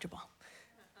uncomfortable.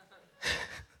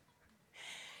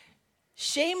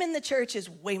 Shame in the church is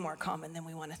way more common than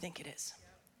we want to think it is.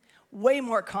 Way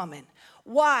more common.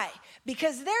 Why?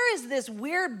 Because there is this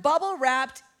weird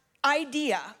bubble-wrapped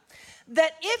idea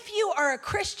that if you are a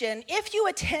Christian, if you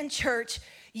attend church,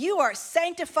 you are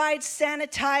sanctified,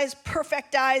 sanitized,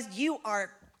 perfectized. You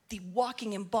are the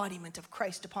walking embodiment of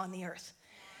Christ upon the earth.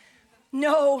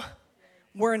 No,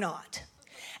 we're not.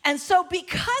 And so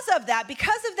because of that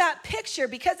picture,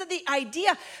 because of the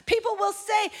idea, people will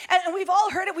say, and we've all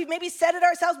heard it, we've maybe said it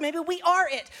ourselves, maybe we are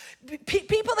it.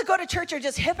 People that go to church are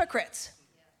just hypocrites.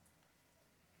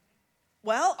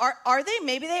 Well, are they?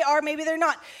 Maybe they are, maybe they're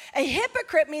not. A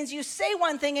hypocrite means you say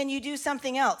one thing and you do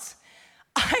something else.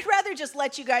 I'd rather just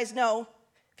let you guys know,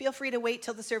 feel free to wait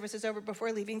till the service is over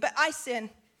before leaving, but I sin.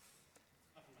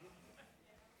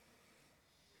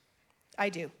 I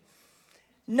do.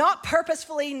 Not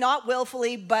purposefully, not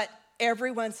willfully, but every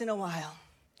once in a while.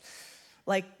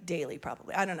 Like daily,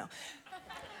 probably. I don't know.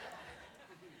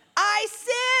 I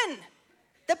sin.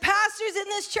 The pastors in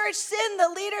this church sin. The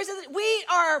leaders, we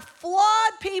are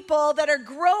flawed people that are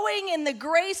growing in the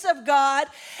grace of God,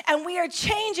 and we are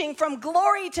changing from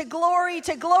glory to glory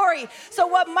to glory. So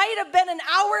what might have been an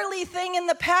hourly thing in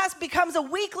the past becomes a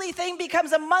weekly thing,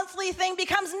 becomes a monthly thing,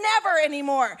 becomes never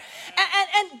anymore.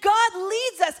 And God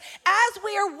leads us as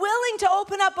we are willing to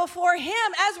open up before Him,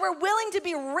 as we're willing to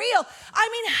be real. I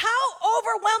mean, how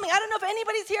overwhelming. I don't know if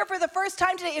anybody's here for the first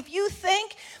time today. If you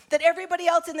think that everybody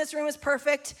else in this room is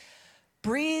perfect,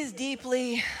 breathe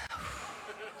deeply.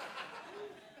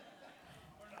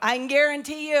 I can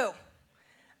guarantee you,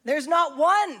 there's not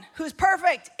one who's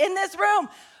perfect in this room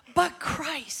but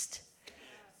Christ.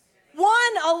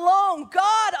 One alone,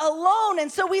 God alone.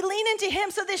 And so we lean into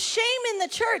Him. So this shame in the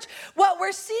church, what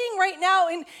we're seeing right now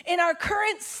in our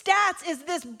current stats is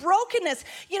this brokenness.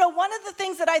 You know, one of the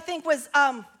things that I think was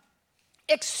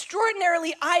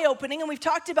extraordinarily eye-opening, and we've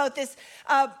talked about this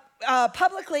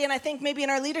publicly, and I think maybe in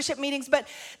our leadership meetings, but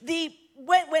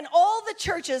when all the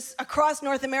churches across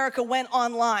North America went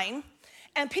online,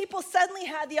 and people suddenly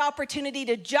had the opportunity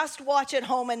to just watch at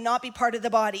home and not be part of the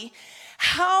body,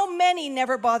 how many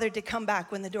never bothered to come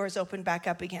back when the doors opened back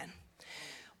up again?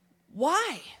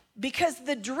 Why? Because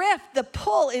the drift, the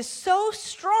pull is so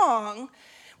strong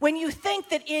when you think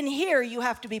that in here you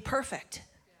have to be perfect.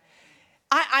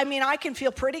 I mean, I can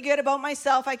feel pretty good about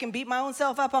myself. I can beat my own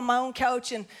self up on my own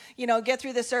couch and, get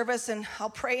through the service, and I'll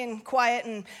pray in quiet.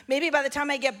 And maybe by the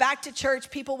time I get back to church,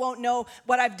 people won't know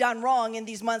what I've done wrong in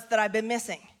these months that I've been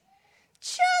missing.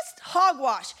 Just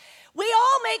hogwash. We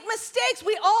all make mistakes.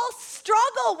 We all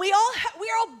struggle. We are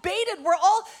all baited. We're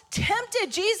all tempted.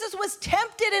 Jesus was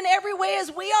tempted in every way as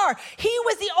we are. He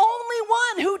was the only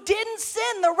one who didn't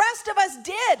sin. The rest of us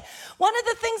did. One of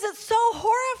the things that's so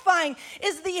horrifying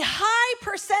is the high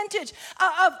percentage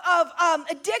of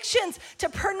addictions to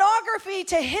pornography,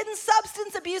 to hidden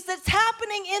substance abuse that's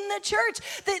happening in the church.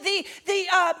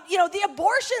 The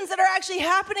abortions that are actually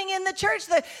happening in the church.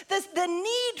 The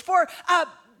need for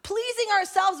pleasing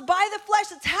ourselves by the flesh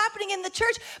that's happening in the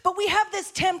church, but we have this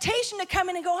temptation to come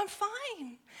in and go, I'm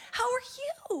fine. How are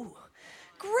you?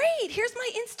 Great. Here's my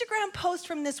Instagram post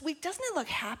from this week. Doesn't it look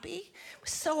happy? It was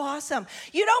so awesome.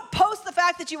 You don't post the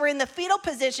fact that you were in the fetal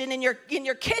position in your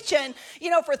kitchen,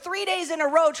 for 3 days in a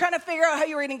row trying to figure out how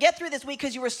you were going to get through this week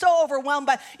because you were so overwhelmed.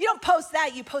 But you don't post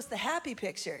that. You post the happy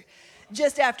picture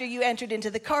just after you entered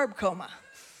into the carb coma,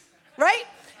 right?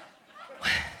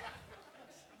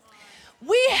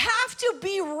 We have to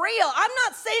be real. I'm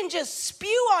not saying just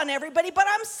spew on everybody, but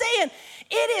I'm saying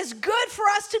it is good for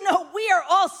us to know we are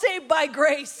all saved by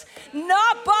grace,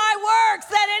 not by works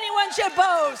that anyone should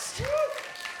boast.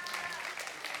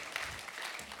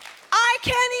 I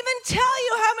can't even tell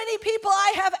you how many people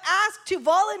I have asked to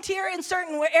volunteer in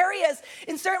certain areas,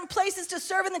 in certain places to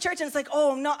serve in the church, and it's like,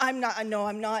 oh, no, I'm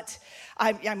not.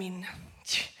 I've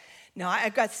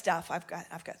got stuff. I've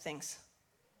got things.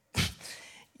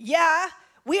 Yeah,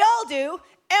 we all do,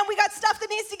 and we got stuff that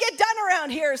needs to get done around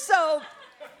here, so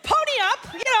pony up,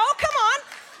 come on.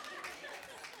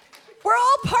 We're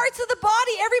all parts of the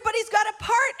body. Everybody's got a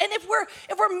part, and if we're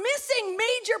missing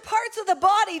major parts of the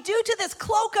body due to this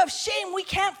cloak of shame, we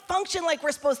can't function like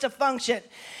we're supposed to function.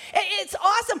 It's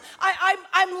awesome.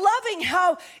 I'm loving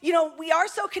how, we are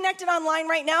so connected online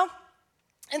right now.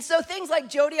 And so things like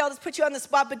Jody, I'll just put you on the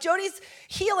spot, but Jody's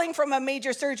healing from a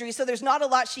major surgery, so there's not a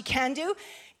lot she can do.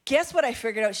 Guess what I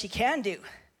figured out she can do?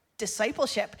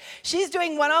 Discipleship. She's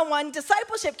doing one-on-one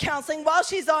discipleship counseling while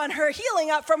she's on her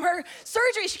healing up from her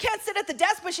surgery. She can't sit at the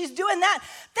desk, but she's doing that.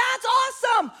 That's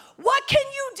awesome. What can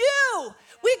you do?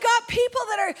 We got people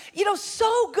that are,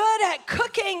 so good at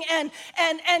cooking and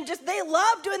just they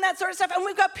love doing that sort of stuff. And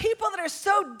we've got people that are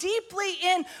so deeply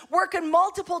in working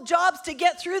multiple jobs to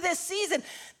get through this season.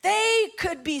 They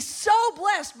could be so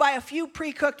blessed by a few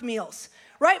pre-cooked meals.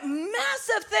 Right?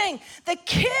 Massive thing. The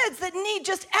kids that need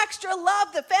just extra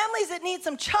love, the families that need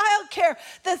some childcare,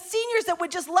 the seniors that would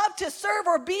just love to serve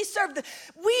or be served.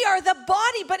 We are the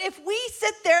body, but if we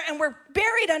sit there and we're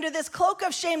buried under this cloak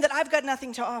of shame that I've got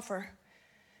nothing to offer,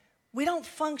 we don't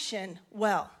function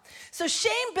well. So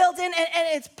shame builds in,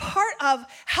 and it's part of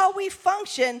how we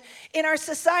function in our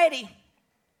society.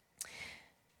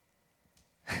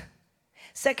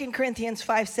 2 Corinthians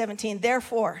 5:17,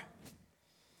 therefore,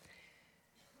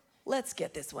 let's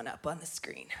get this one up on the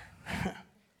screen.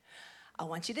 I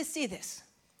want you to see this.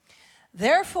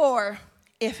 Therefore,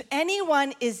 if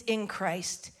anyone is in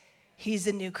Christ, he's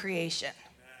a new creation.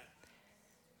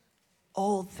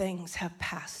 old things have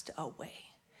passed away.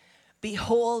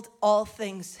 Behold, all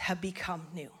things have become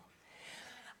new.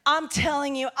 I'm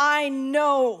telling you, I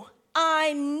know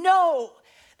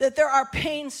that there are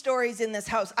pain stories in this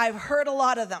house. I've heard a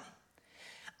lot of them.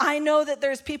 I know that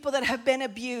there's people that have been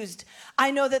abused.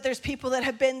 I know that there's people that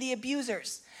have been the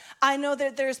abusers. I know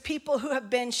that there's people who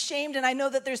have been shamed, and I know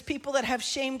that there's people that have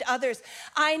shamed others.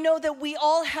 I know that we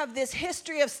all have this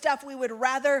history of stuff we would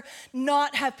rather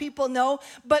not have people know,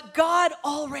 but God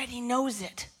already knows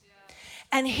it.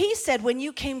 And he said, when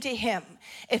you came to him,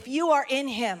 if you are in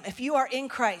him, if you are in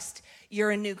Christ,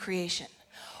 you're a new creation.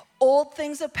 Old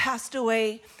things have passed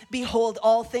away. Behold,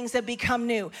 all things have become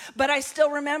new. But I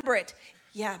still remember it.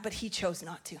 Yeah, but he chose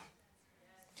not to.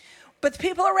 But the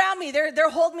people around me, they're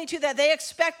holding me to that. They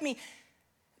expect me.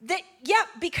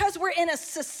 Because we're in a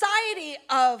society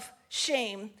of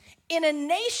shame, in a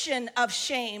nation of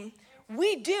shame,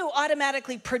 we do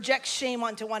automatically project shame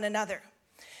onto one another.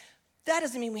 That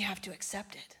doesn't mean we have to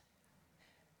accept it.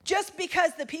 Just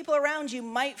because the people around you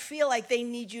might feel like they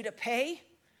need you to pay,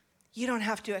 you don't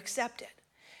have to accept it.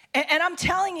 And I'm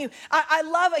telling you, I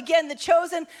love, again, The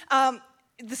Chosen,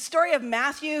 the story of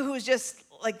Matthew, who's just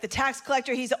like the tax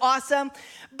collector. He's awesome.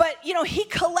 But, he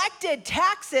collected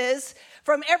taxes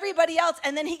from everybody else,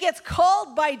 and then he gets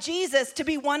called by Jesus to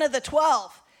be one of the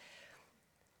 12.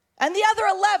 And the other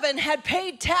 11 had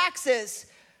paid taxes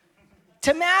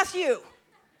to Matthew.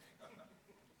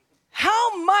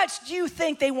 How much do you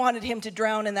think they wanted him to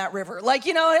drown in that river? Like,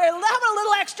 have a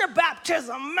little extra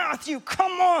baptism, Matthew,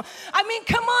 come on. I mean,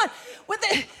 come on.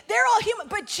 They're all human.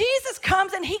 But Jesus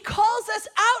comes and he calls us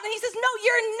out and he says, no,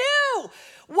 you're new.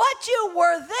 What you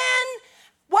were then,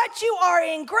 what you are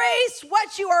in grace,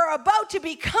 what you are about to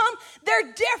become,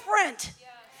 they're different.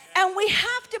 And we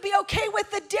have to be okay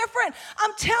with the different.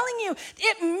 I'm telling you,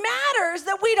 it matters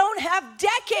that we don't have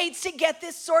decades to get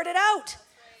this sorted out.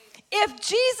 If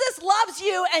Jesus loves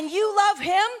you and you love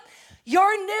him,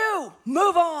 you're new.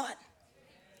 Move on.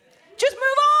 Just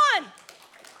move on.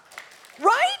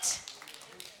 Right?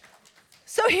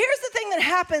 So here's the thing that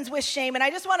happens with shame, and I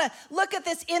just want to look at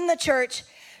this in the church.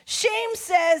 Shame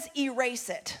says erase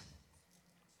it.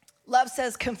 Love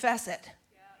says confess it.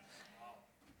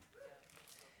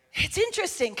 It's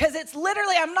interesting because it's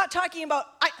literally, I'm not talking about,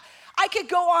 I could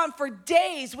go on for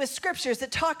days with scriptures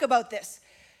that talk about this.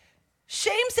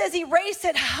 Shame says erase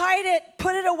it, hide it,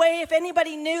 put it away if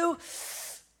anybody knew.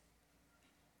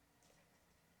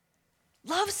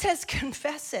 Love says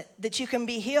confess it, that you can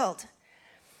be healed.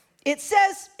 It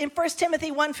says in 1 Timothy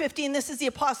 1:15, this is the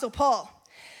Apostle Paul.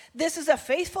 This is a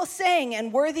faithful saying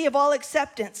and worthy of all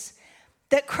acceptance,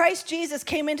 that Christ Jesus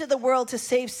came into the world to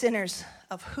save sinners,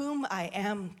 of whom I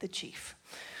am the chief.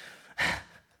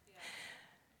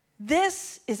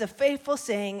 This is a faithful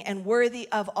saying and worthy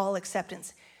of all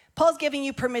acceptance. Paul's giving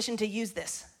you permission to use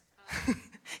this.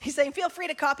 He's saying, feel free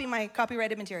to copy my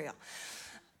copyrighted material.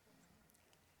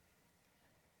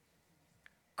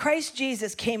 Christ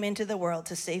Jesus came into the world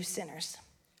to save sinners,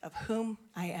 of whom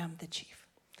I am the chief.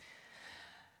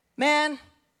 Man,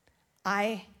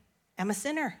 I am a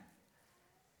sinner.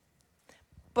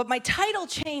 But my title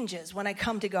changes when I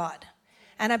come to God.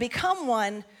 And I become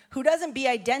one who doesn't be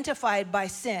identified by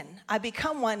sin. I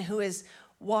become one who is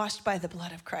washed by the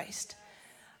blood of Christ.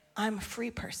 I'm a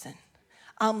free person.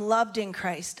 I'm loved in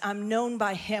Christ. I'm known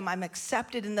by him. I'm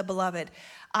accepted in the beloved.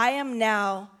 I am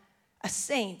now a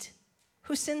saint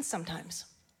who sins sometimes.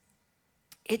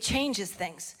 It changes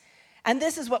things. And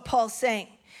this is what Paul's saying.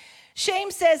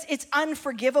 Shame says it's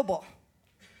unforgivable.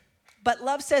 But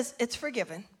love says it's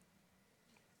forgiven.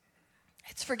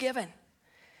 It's forgiven.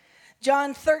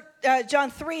 John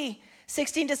 3,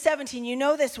 16 to 17, you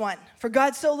know this one. For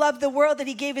God so loved the world that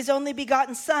he gave his only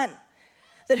begotten son,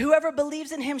 that whoever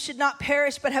believes in him should not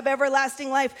perish but have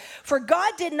everlasting life. For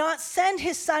God did not send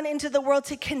his son into the world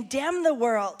to condemn the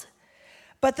world,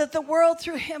 but that the world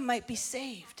through him might be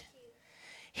saved.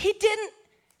 He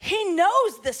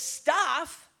knows the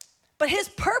stuff, but his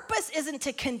purpose isn't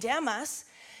to condemn us.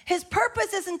 His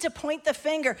purpose isn't to point the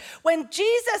finger. When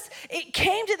Jesus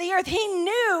came to the earth, he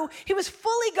knew he was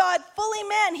fully God, fully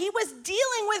man. He was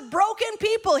dealing with broken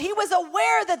people. He was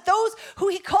aware that those who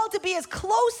he called to be his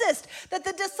closest, that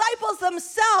the disciples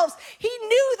themselves, he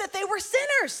knew that they were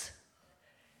sinners.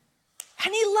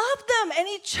 And he loved them, and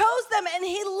he chose them, and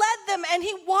he led them, and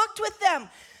he walked with them.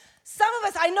 Some of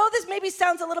us, I know this maybe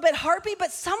sounds a little bit harpy,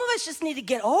 but some of us just need to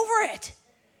get over it.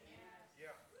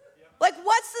 Like,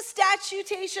 what's the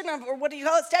statute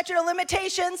of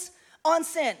limitations on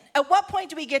sin? At what point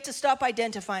do we get to stop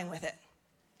identifying with it?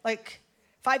 Like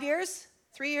 5 years?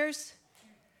 3 years?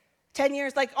 10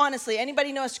 years? Like, honestly,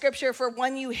 anybody know a scripture for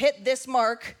when you hit this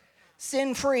mark,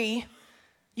 sin-free,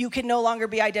 you can no longer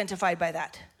be identified by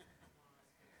that.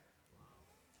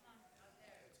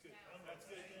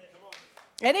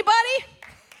 Anybody?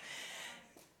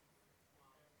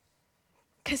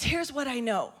 Because here's what I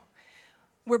know.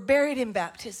 We're buried in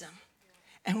baptism,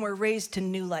 and we're raised to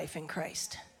new life in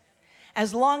Christ.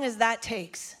 As long as that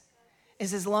takes,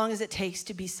 is as long as it takes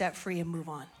to be set free and move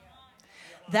on.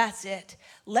 That's it.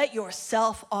 Let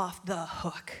yourself off the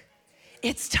hook.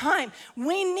 It's time.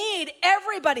 We need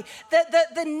everybody.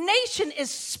 The nation is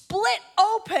split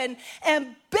open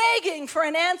and begging for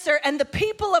an answer, and the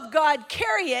people of God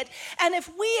carry it. And if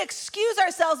we excuse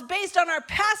ourselves based on our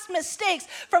past mistakes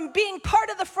from being part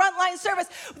of the frontline service,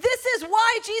 this is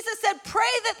why Jesus said,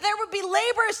 pray that there would be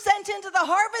laborers sent into the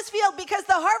harvest field, because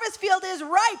the harvest field is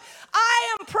ripe.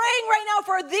 I am praying right now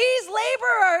for these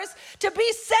laborers to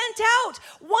be sent out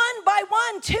 1 by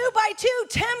 1, 2 by 2,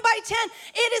 10 by 10.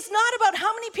 It is not about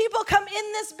how many people come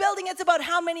in this building. It's about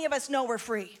how many of us know we're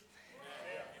free.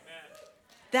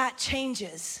 That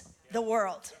changes the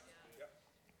world.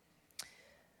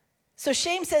 So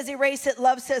shame says erase it.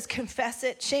 Love says confess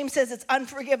it. Shame says it's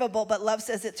unforgivable, but love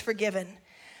says it's forgiven.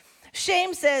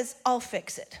 Shame says I'll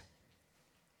fix it.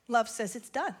 Love says it's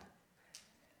done.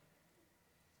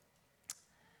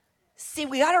 See,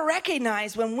 we got to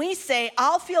recognize when we say,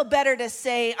 I'll feel better to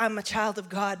say I'm a child of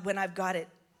God when I've got it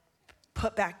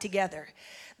put back together.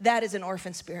 That is an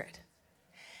orphan spirit.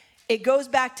 It goes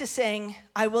back to saying,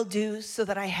 I will do so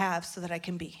that I have, so that I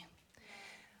can be.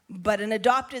 But an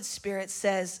adopted spirit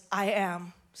says, I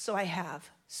am, so I have,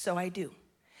 so I do.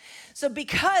 So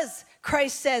because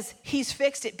Christ says he's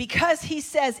fixed it, because he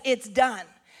says it's done,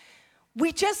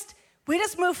 we just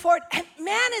move forward. And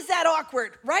man, is that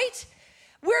awkward, right?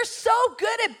 We're so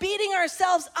good at beating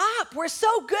ourselves up. We're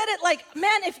so good at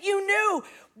man, if you knew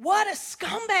what a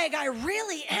scumbag I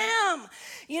really am,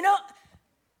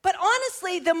 But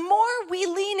honestly, the more we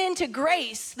lean into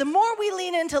grace, the more we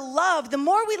lean into love, the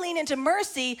more we lean into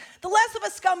mercy, the less of a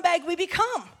scumbag we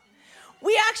become.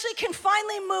 We actually can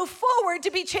finally move forward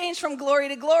to be changed from glory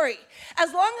to glory.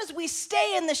 As long as we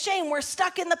stay in the shame, we're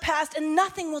stuck in the past and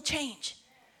nothing will change.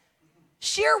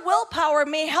 Sheer willpower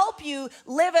may help you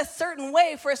live a certain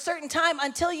way for a certain time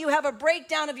until you have a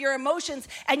breakdown of your emotions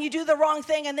and you do the wrong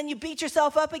thing and then you beat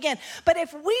yourself up again. But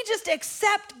if we just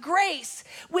accept grace,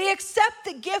 we accept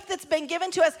the gift that's been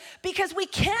given to us because we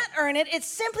can't earn it. It's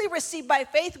simply received by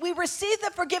faith. We receive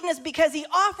the forgiveness because he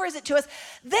offers it to us.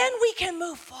 Then we can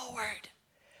move forward.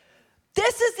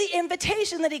 This is the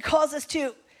invitation that he calls us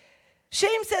to.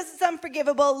 Shame says it's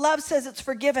unforgivable. Love says it's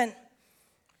forgiven.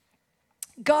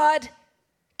 God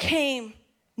came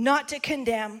not to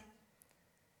condemn,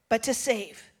 but to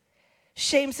save.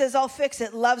 Shame says, I'll fix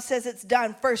it. Love says it's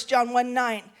done. 1 John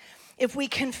 1:9. If we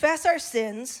confess our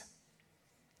sins,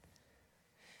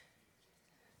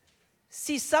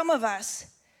 see, some of us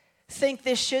think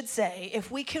this should say,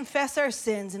 if we confess our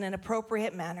sins in an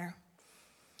appropriate manner,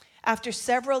 after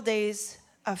several days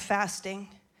of fasting,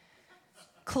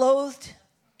 clothed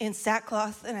in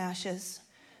sackcloth and ashes,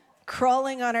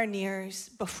 crawling on our knees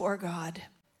before God,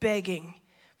 begging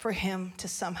for him to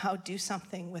somehow do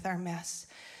something with our mess,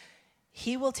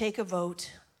 he will take a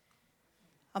vote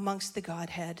amongst the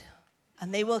Godhead,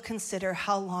 and they will consider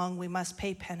how long we must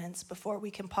pay penance before we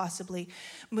can possibly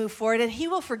move forward, and he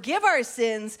will forgive our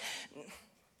sins.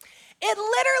 It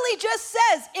literally just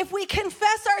says, if we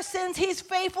confess our sins, he's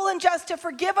faithful and just to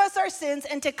forgive us our sins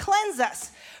and to cleanse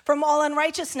us from all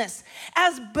unrighteousness.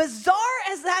 As bizarre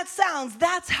as that sounds,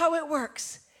 that's how it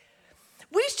works.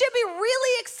 We should be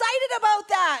really excited about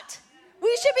that.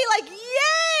 We should be like,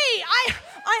 yay! I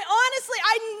honestly,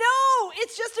 I know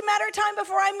it's just a matter of time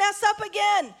before I mess up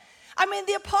again. I mean,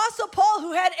 the Apostle Paul,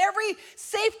 who had every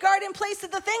safeguard in place,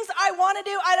 that the things I want to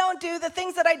do, I don't do. The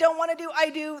things that I don't want to do, I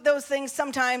do those things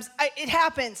sometimes. It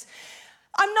happens.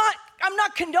 I'm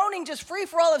not condoning just free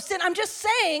for all of sin. I'm just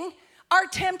saying our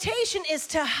temptation is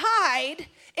to hide.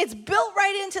 It's built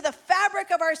right into the fabric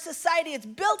of our society. It's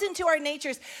built into our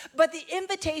natures. But the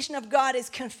invitation of God is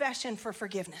confession for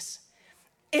forgiveness.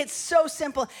 It's so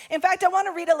simple. In fact, I want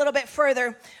to read a little bit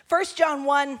further. 1 John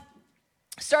 1,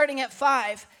 starting at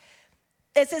 5.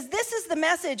 It says, this is the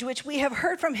message which we have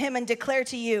heard from him and declare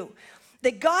to you,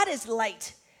 that God is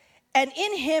light, and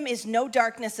in him is no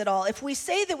darkness at all. If we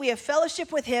say that we have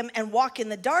fellowship with him and walk in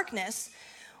the darkness,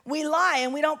 we lie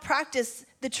and we don't practice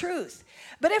the truth.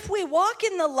 But if we walk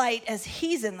in the light as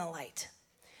he's in the light,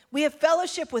 we have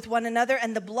fellowship with one another,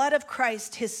 and the blood of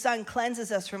Christ, his son,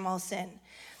 cleanses us from all sin.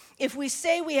 If we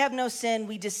say we have no sin,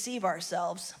 we deceive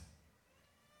ourselves,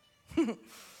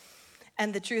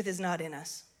 and the truth is not in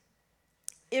us.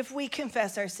 If we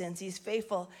confess our sins, he's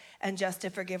faithful and just to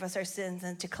forgive us our sins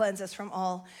and to cleanse us from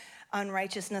all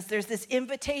unrighteousness. There's this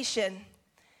invitation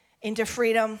into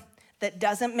freedom that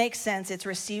doesn't make sense. It's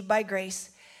received by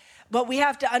grace. But we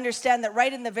have to understand that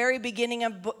right in the very beginning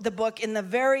of the book, in the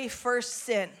very first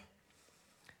sin,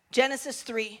 Genesis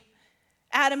 3,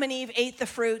 Adam and Eve ate the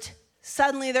fruit.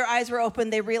 Suddenly their eyes were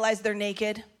opened. They realized they're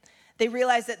naked. They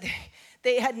realized that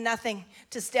they had nothing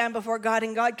to stand before God.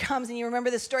 And God comes, and you remember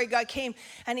the story. God came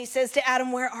and he says to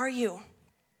Adam, where are you?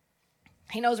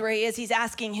 He knows where he is. He's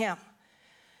asking him.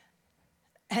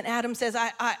 And Adam says,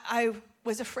 I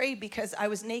was afraid because I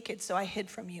was naked, so I hid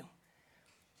from you.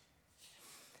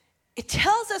 It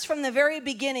tells us from the very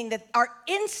beginning that our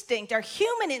instinct, our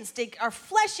human instinct, our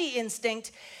fleshy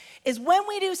instinct is when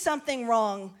we do something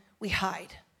wrong, we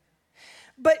hide.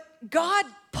 But God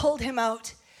pulled him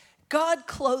out. God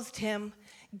clothed him.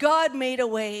 God made a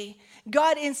way.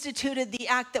 God instituted the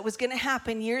act that was going to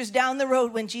happen years down the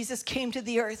road when Jesus came to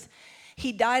the earth.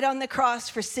 He died on the cross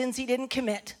for sins he didn't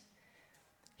commit.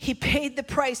 He paid the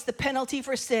price, the penalty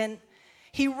for sin.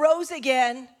 He rose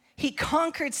again. He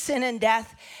conquered sin and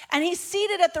death. And he's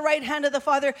seated at the right hand of the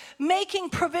Father, making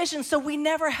provision so we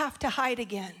never have to hide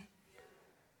again.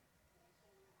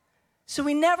 So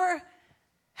we never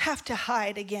have to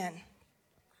hide again.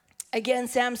 Again,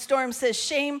 Sam Storm says,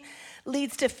 shame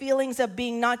leads to feelings of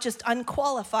being not just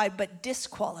unqualified, but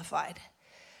disqualified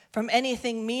from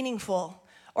anything meaningful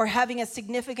or having a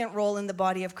significant role in the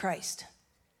body of Christ.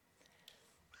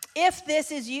 If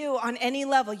this is you on any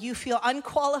level, you feel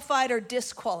unqualified or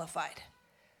disqualified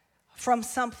from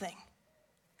something,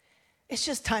 it's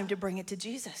just time to bring it to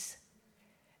Jesus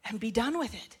and be done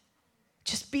with it.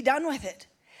 Just be done with it.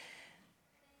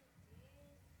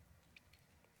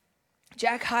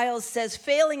 Jack Hyles says,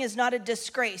 failing is not a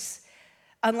disgrace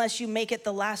unless you make it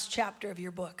the last chapter of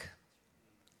your book.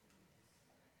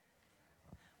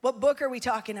 What book are we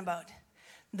talking about?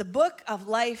 The book of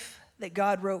life that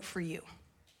God wrote for you.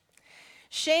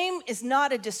 Shame is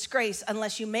not a disgrace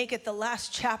unless you make it the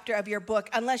last chapter of your book,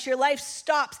 unless your life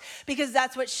stops, because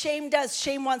that's what shame does.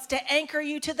 Shame wants to anchor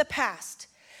you to the past,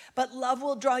 but love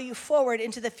will draw you forward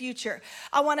into the future.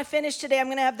 I want to finish today. I'm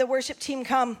going to have the worship team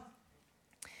come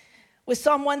with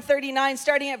Psalm 139,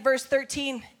 starting at verse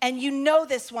 13. And you know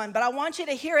this one, but I want you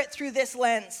to hear it through this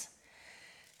lens.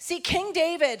 See, King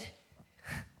David,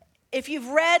 if you've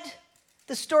read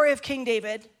the story of King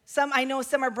David, I know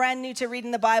some are brand new to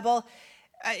reading the Bible.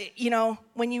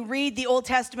 When you read the Old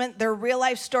Testament, they're real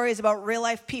life stories about real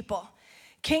life people.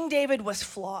 King David was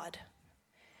flawed.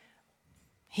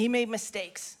 He made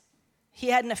mistakes. He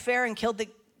had an affair and killed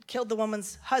the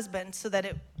woman's husband so that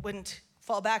it wouldn't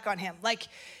fall back on him. Like,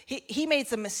 he made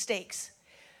some mistakes.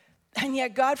 And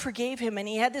yet God forgave him, and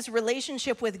he had this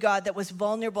relationship with God that was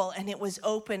vulnerable, and it was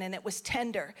open, and it was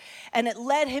tender. And it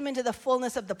led him into the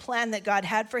fullness of the plan that God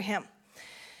had for him.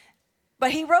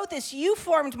 But he wrote this, you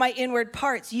formed my inward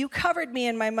parts. You covered me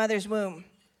in my mother's womb.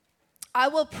 I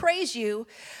will praise you,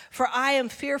 for I am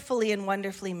fearfully and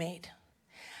wonderfully made.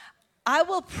 I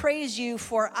will praise you,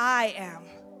 for I am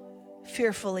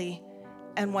fearfully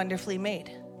and wonderfully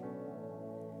made.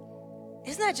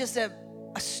 Isn't that just an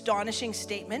astonishing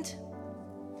statement?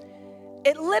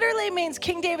 It literally means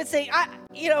King David saying,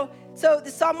 so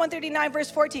the Psalm 139, verse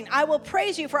 14, I will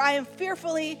praise you, for I am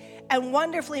fearfully and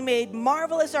wonderfully made.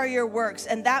 Marvelous are your works,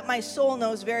 and that my soul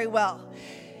knows very well.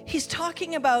 He's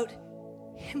talking about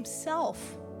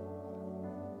himself.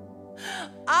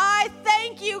 I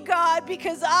thank you, God,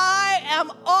 because I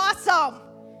am awesome.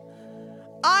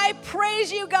 I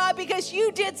praise you, God, because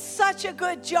you did such a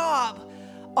good job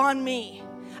on me.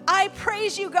 I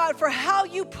praise you, God, for how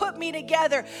you put me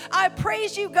together. I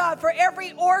praise you, God, for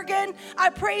every organ. I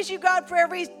praise you, God, for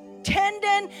every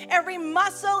tendon, every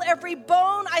muscle, every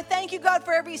bone. I thank you, God,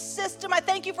 for every system. I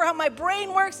thank you for how my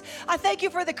brain works. I thank you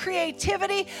for the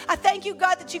creativity. I thank you,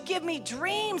 God, that you give me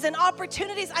dreams and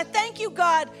opportunities. I thank you,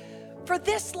 God, for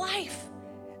this life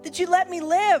that you let me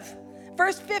live.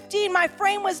 Verse 15, my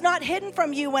frame was not hidden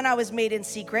from you when I was made in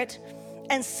secret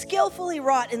and skillfully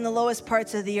wrought in the lowest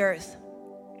parts of the earth.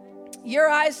 Your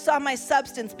eyes saw my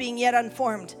substance being yet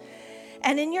unformed,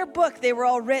 and in your book they were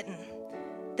all written,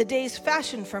 the days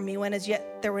fashioned for me when as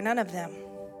yet there were none of them.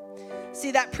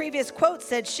 See, that previous quote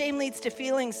said,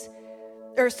 failing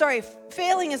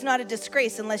is not a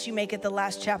disgrace unless you make it the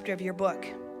last chapter of your book.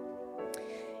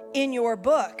 In your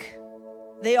book,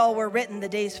 they all were written, the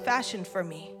days fashioned for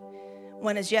me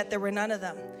when as yet there were none of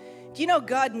them. Do you know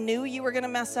God knew you were going to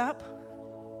mess up?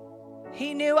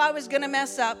 He knew I was going to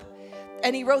mess up,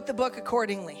 and he wrote the book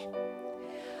accordingly.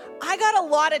 I got a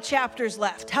lot of chapters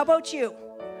left. How about you?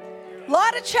 A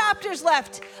lot of chapters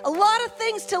left, a lot of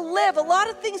things to live, a lot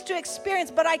of things to experience,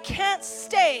 but I can't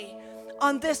stay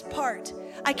on this part.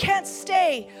 I can't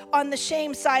stay on the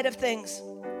shame side of things.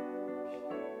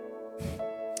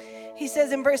 He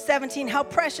says in verse 17, how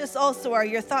precious also are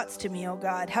your thoughts to me, O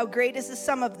God. How great is the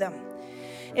sum of them.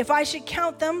 If I should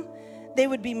count them, they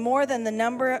would be more in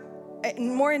number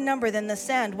than the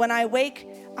sand. When I wake,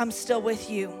 I'm still with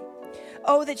you.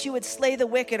 Oh, that you would slay the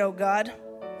wicked, O God.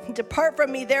 Depart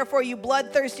from me, therefore, you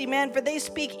bloodthirsty man, for they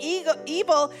speak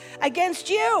evil against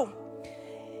you.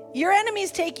 Your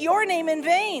enemies take your name in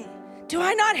vain. Do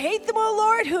I not hate them, O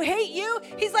Lord, who hate you?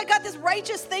 He's like got this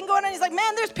righteous thing going on. He's like,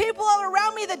 man, there's people all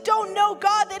around me that don't know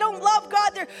God. They don't love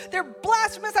God. They're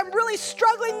blasphemous. I'm really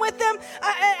struggling with them.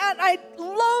 I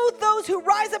loathe those who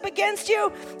rise up against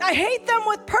you. I hate them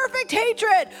with perfect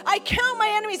hatred. I count my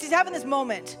enemies. He's having this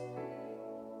moment.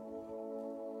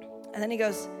 And then he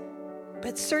goes,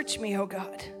 but search me, O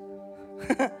God,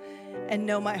 and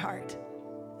know my heart.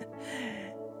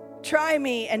 Try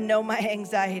me and know my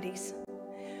anxieties.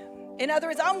 In other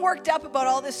words, I'm worked up about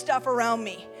all this stuff around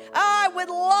me. I would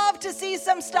love to see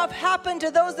some stuff happen to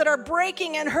those that are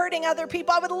breaking and hurting other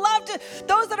people. I would love to,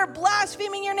 those that are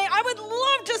blaspheming your name, I would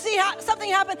love to see something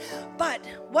happen. But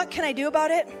what can I do about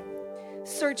it?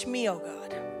 Search me, O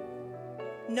God.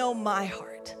 Know my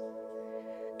heart.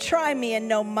 Try me and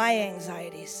know my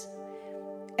anxieties.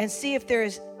 And see if there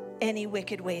is any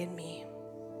wicked way in me.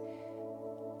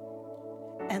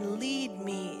 And lead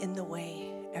me in the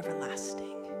way everlasting.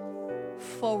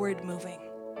 Forward moving,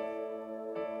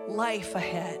 life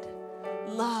ahead,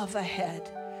 love ahead,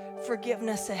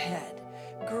 forgiveness ahead,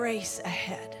 grace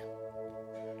ahead.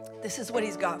 This is what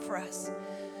he's got for us.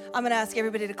 I'm going to ask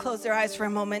everybody to close their eyes for a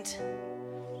moment.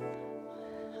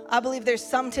 I believe there's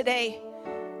some today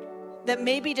that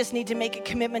maybe just need to make a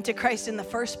commitment to Christ in the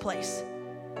first place.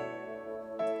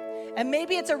 And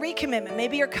maybe it's a recommitment.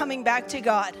 Maybe you're coming back to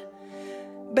God.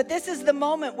 But this is the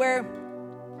moment where,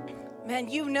 man,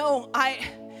 you know, I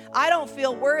don't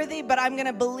feel worthy, but I'm going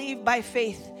to believe by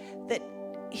faith that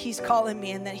he's calling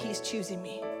me and that he's choosing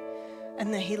me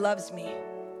and that he loves me.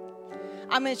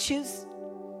 I'm going to choose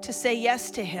to say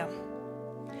yes to him.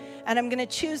 And I'm going to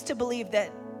choose to believe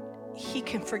that he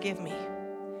can forgive me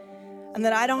and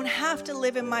that I don't have to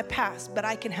live in my past, but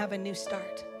I can have a new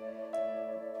start.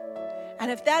 And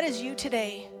if that is you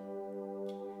today,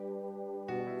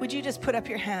 would you just put up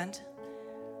your hand?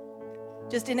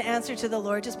 Just in answer to the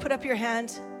Lord, just put up your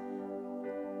hand.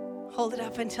 Hold it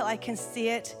up until I can see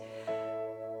it.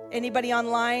 Anybody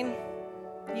online,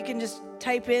 you can just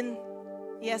type in,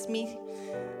 yes, me.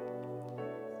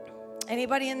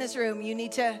 Anybody in this room, you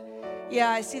need to,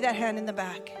 yeah, I see that hand in the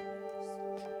back.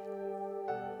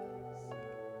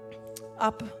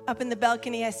 Up in the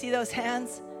balcony, I see those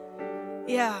hands.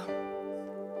 Yeah.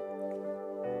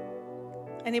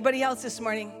 Anybody else this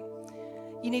morning?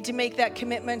 You need to make that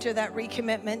commitment or that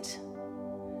recommitment.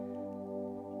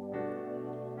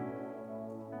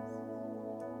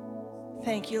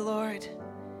 Thank you, Lord.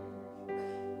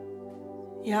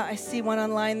 Yeah, I see one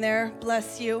online there.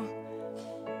 Bless you.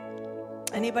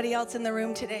 Anybody else in the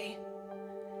room today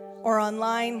or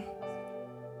online?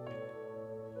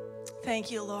 Thank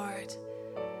you, Lord.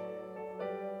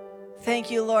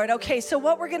 Thank you, Lord. Okay, so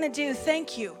what we're going to do,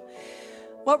 thank you.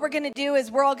 What we're going to do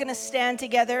is we're all going to stand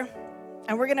together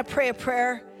and we're going to pray a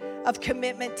prayer of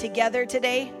commitment together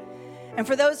today. And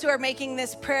for those who are making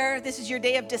this prayer, this is your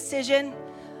day of decision.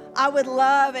 I would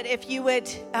love it if you would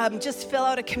just fill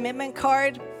out a commitment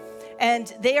card.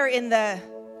 And they are in the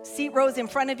seat rows in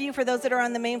front of you. For those that are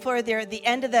on the main floor, they're at the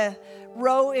end of the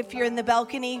row if you're in the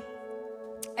balcony.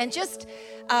 And just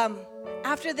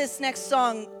after this next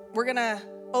song, we're going to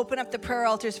open up the prayer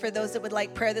altars for those that would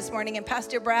like prayer this morning. And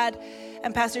Pastor Brad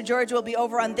and Pastor George will be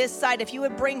over on this side. If you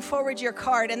would bring forward your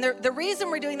card. And the reason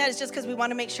we're doing that is just because we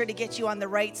want to make sure to get you on the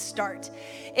right start.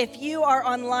 If you are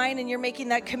online and you're making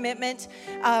that commitment,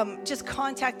 just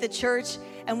contact the church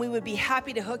and we would be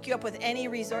happy to hook you up with any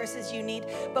resources you need.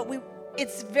 But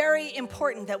it's very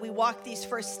important that we walk these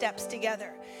first steps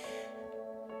together.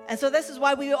 And so this is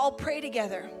why we all pray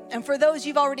together. And for those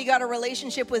you've already got a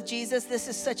relationship with Jesus, this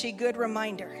is such a good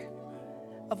reminder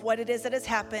of what it is that has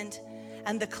happened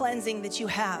and the cleansing that you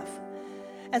have.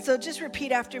 And so just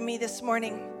repeat after me this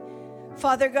morning.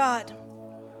 Father God,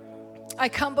 I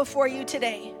come before you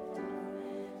today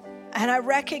and I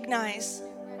recognize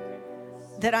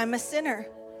that I'm a sinner.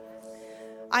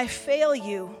 I fail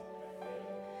you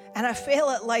and I fail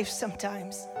at life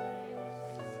sometimes.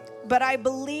 But I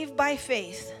believe by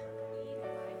faith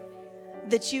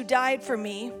that you died for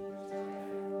me,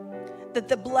 that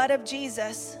the blood of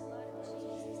Jesus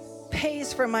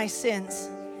pays for my sins,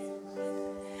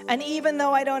 And even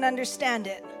though I don't understand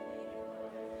it,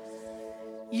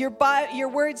 your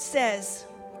word says,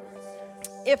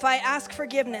 if I ask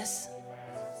forgiveness,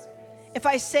 if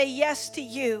I say yes to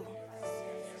you,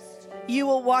 you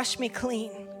will wash me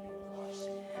clean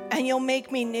and you'll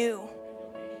make me new.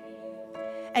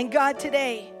 And God,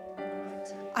 today,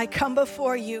 I come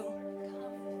before you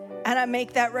and I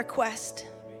make that request.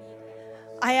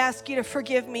 I ask you to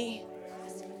forgive me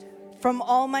from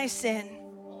all my sin.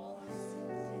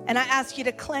 And I ask you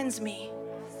to cleanse me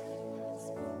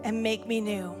and make me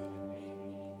new.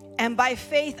 And by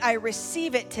faith, I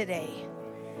receive it today.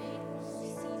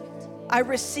 I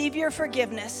receive your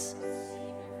forgiveness.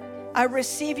 I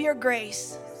receive your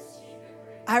grace.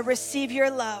 I receive your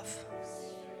love.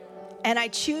 And I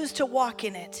choose to walk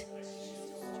in it.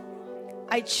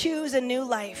 I choose a new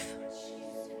life.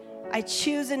 I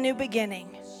choose a new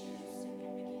beginning.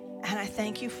 And I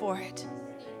thank you for it.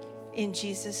 In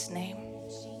Jesus' name.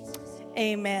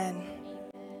 Amen.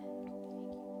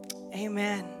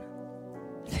 Amen.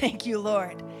 Thank you,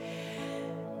 Lord.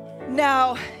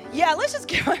 Now, let's just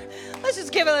give a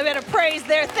bit of praise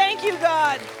there. Thank you,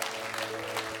 God.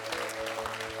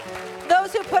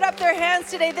 Those who put up their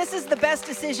hands today, this is the best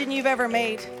decision you've ever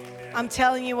made. I'm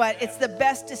telling you what, it's the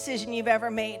best decision you've ever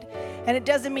made. And it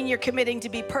doesn't mean you're committing to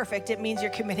be perfect. It means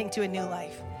you're committing to a new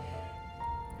life.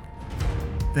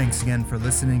 Thanks again for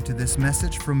listening to this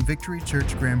message from Victory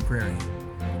Church Grand Prairie.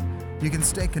 You can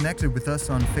stay connected with us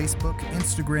on Facebook,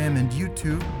 Instagram, and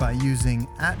YouTube by using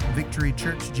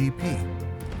 @VictoryChurchGP.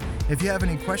 If you have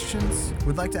any questions,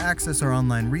 would like to access our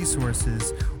online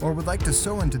resources, or would like to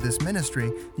sow into this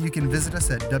ministry, you can visit us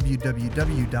at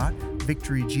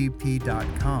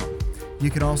www.victorygp.com. You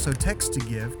can also text to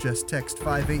give. Just text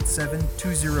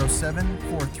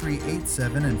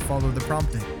 587-207-4387 and follow the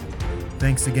prompting.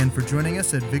 Thanks again for joining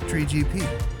us at Victory GP.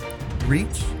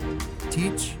 Reach,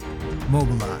 teach,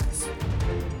 mobilize.